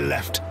 I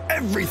left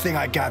everything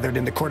I gathered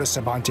in the Corte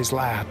Savante's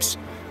labs.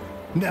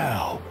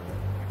 Now,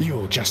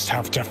 you'll just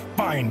have to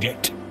find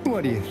it.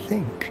 What do you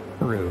think,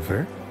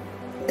 Rover?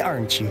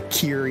 Aren't you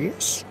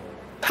curious?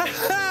 Ha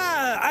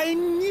ha! I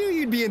knew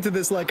you'd be into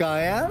this like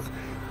I am.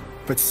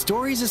 But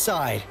stories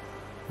aside,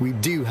 we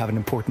do have an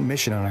important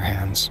mission on our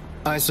hands.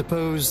 I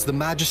suppose the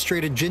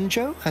magistrate at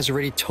Jinzhou has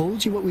already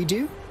told you what we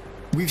do?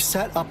 We've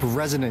set up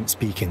resonance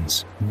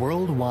beacons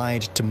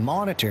worldwide to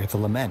monitor the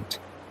lament,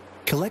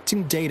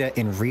 collecting data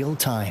in real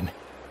time.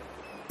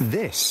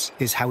 This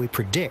is how we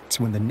predict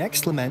when the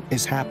next lament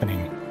is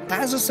happening.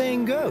 As the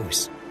saying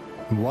goes,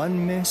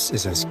 one miss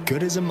is as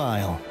good as a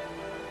mile.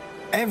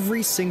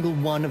 Every single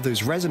one of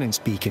those resonance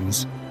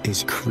beacons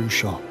is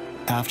crucial.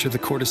 After the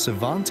Corte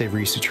Savante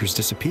researchers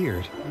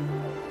disappeared,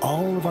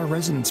 all of our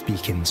resonance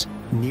beacons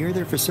near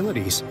their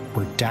facilities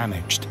were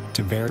damaged.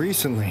 To very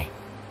recently,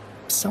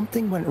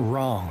 something went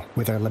wrong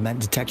with our lament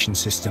detection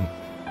system,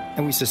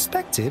 and we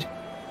suspected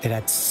it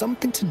had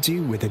something to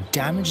do with a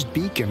damaged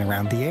beacon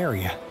around the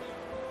area.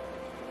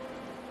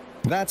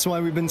 That's why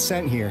we've been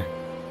sent here,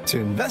 to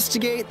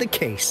investigate the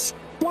case.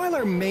 While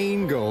our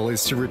main goal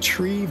is to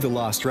retrieve the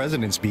lost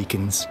resonance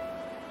beacons,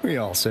 we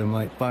also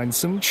might find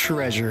some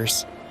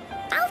treasures.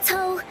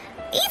 Alto,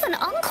 even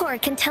Encore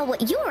can tell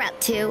what you're up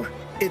to.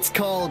 It's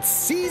called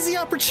Seize the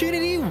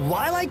Opportunity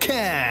While I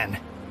Can.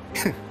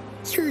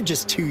 You're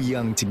just too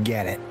young to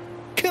get it.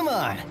 Come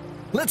on,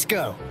 let's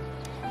go.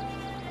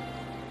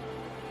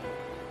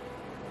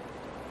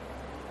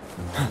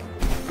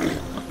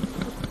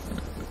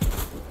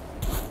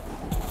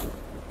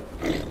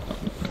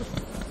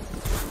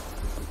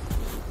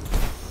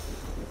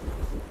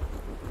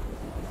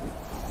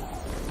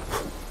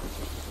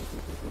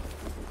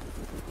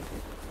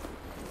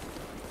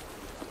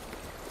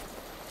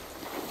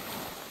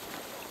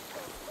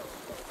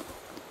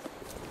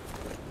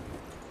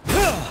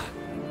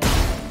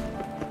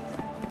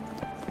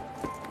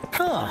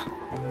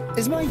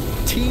 Is my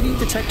TD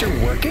detector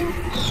working?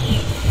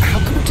 How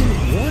come it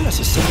didn't warn us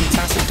of so many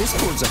tacit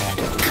discords ahead?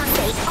 Cause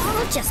they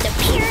all just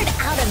appeared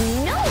out of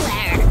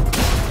nowhere.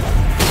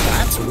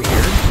 That's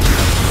weird.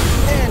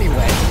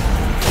 Anyway,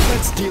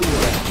 let's deal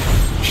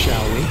with it,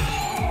 shall we?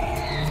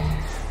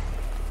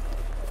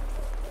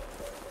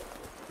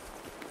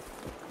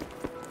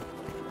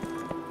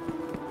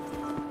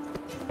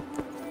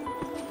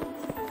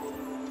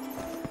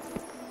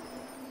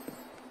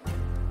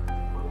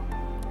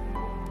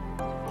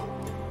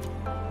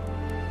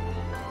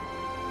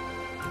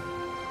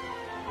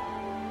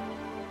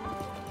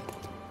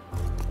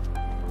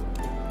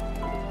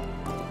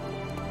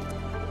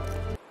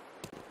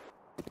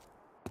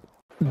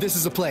 This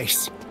is a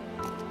place.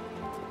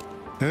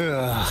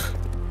 Ugh.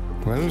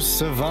 Those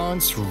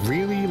savants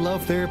really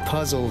love their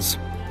puzzles.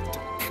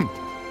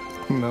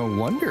 No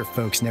wonder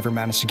folks never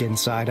managed to get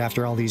inside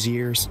after all these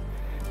years.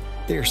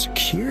 Their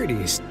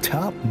security's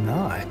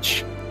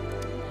top-notch.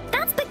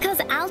 That's because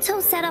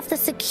Alto set off the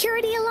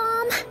security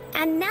alarm,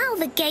 and now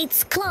the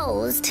gate's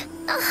closed.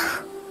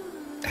 Ugh.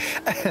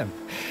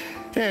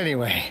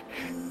 Anyway,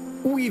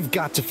 we've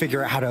got to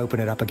figure out how to open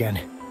it up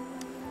again.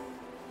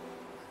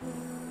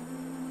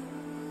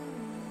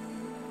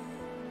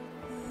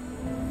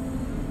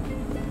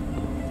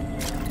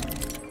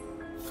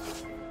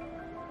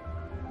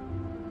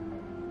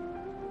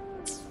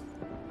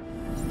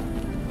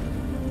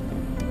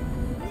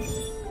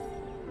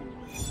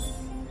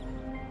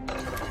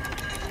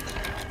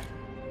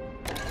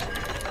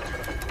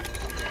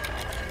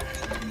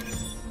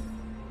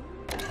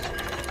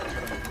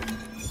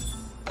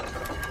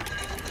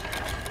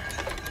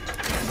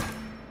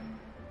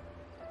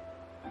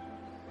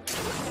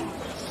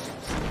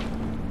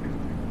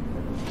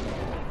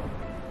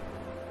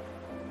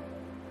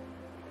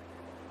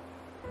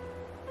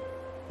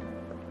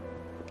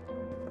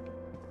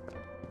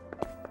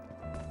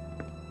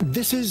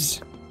 This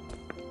is...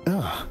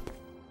 Oh,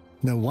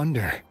 no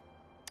wonder.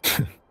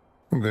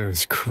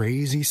 Those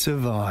crazy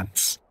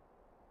savants.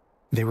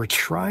 They were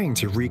trying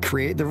to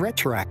recreate the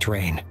retroact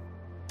rain.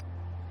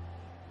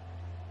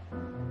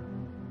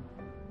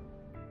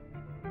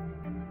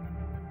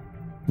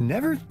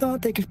 Never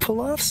thought they could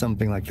pull off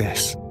something like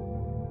this.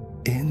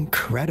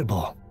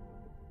 Incredible.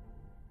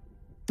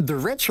 The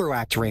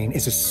retroact rain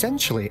is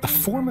essentially a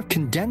form of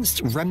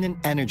condensed remnant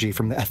energy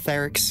from the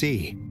etheric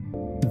sea.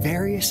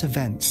 Various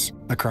events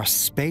across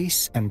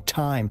space and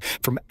time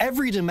from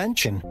every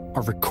dimension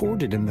are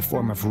recorded in the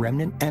form of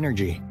remnant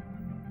energy.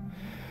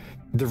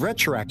 The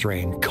retroact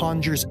rain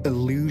conjures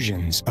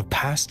illusions of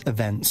past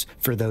events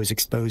for those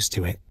exposed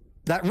to it.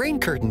 That rain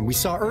curtain we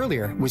saw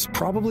earlier was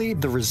probably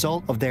the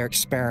result of their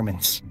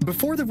experiments.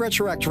 Before the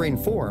retroact rain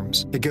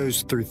forms, it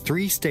goes through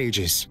 3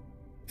 stages.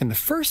 In the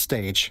first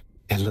stage,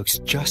 it looks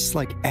just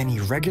like any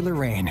regular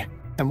rain,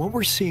 and what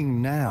we're seeing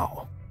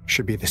now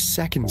should be the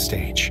second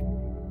stage.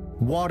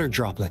 Water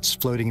droplets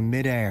floating in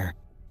midair,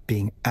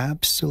 being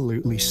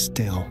absolutely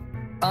still.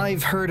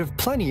 I've heard of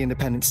plenty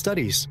independent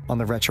studies on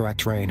the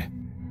retroact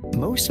rain.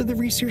 Most of the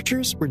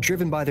researchers were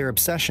driven by their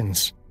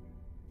obsessions,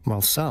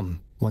 while some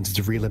wanted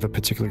to relive a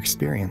particular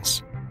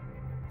experience,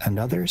 and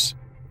others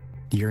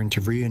yearned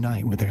to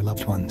reunite with their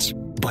loved ones.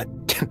 But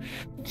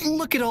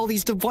look at all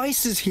these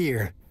devices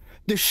here!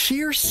 The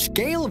sheer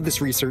scale of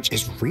this research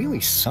is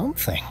really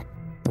something.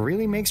 It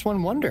really makes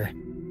one wonder,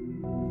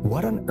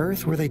 what on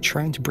earth were they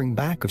trying to bring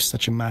back with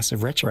such a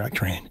massive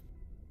retroact rain?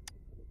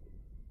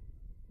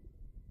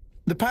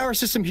 The power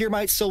system here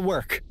might still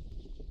work.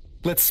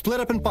 Let's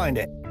split up and find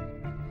it.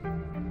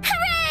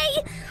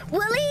 Hooray!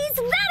 Willie's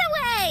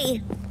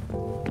Runaway!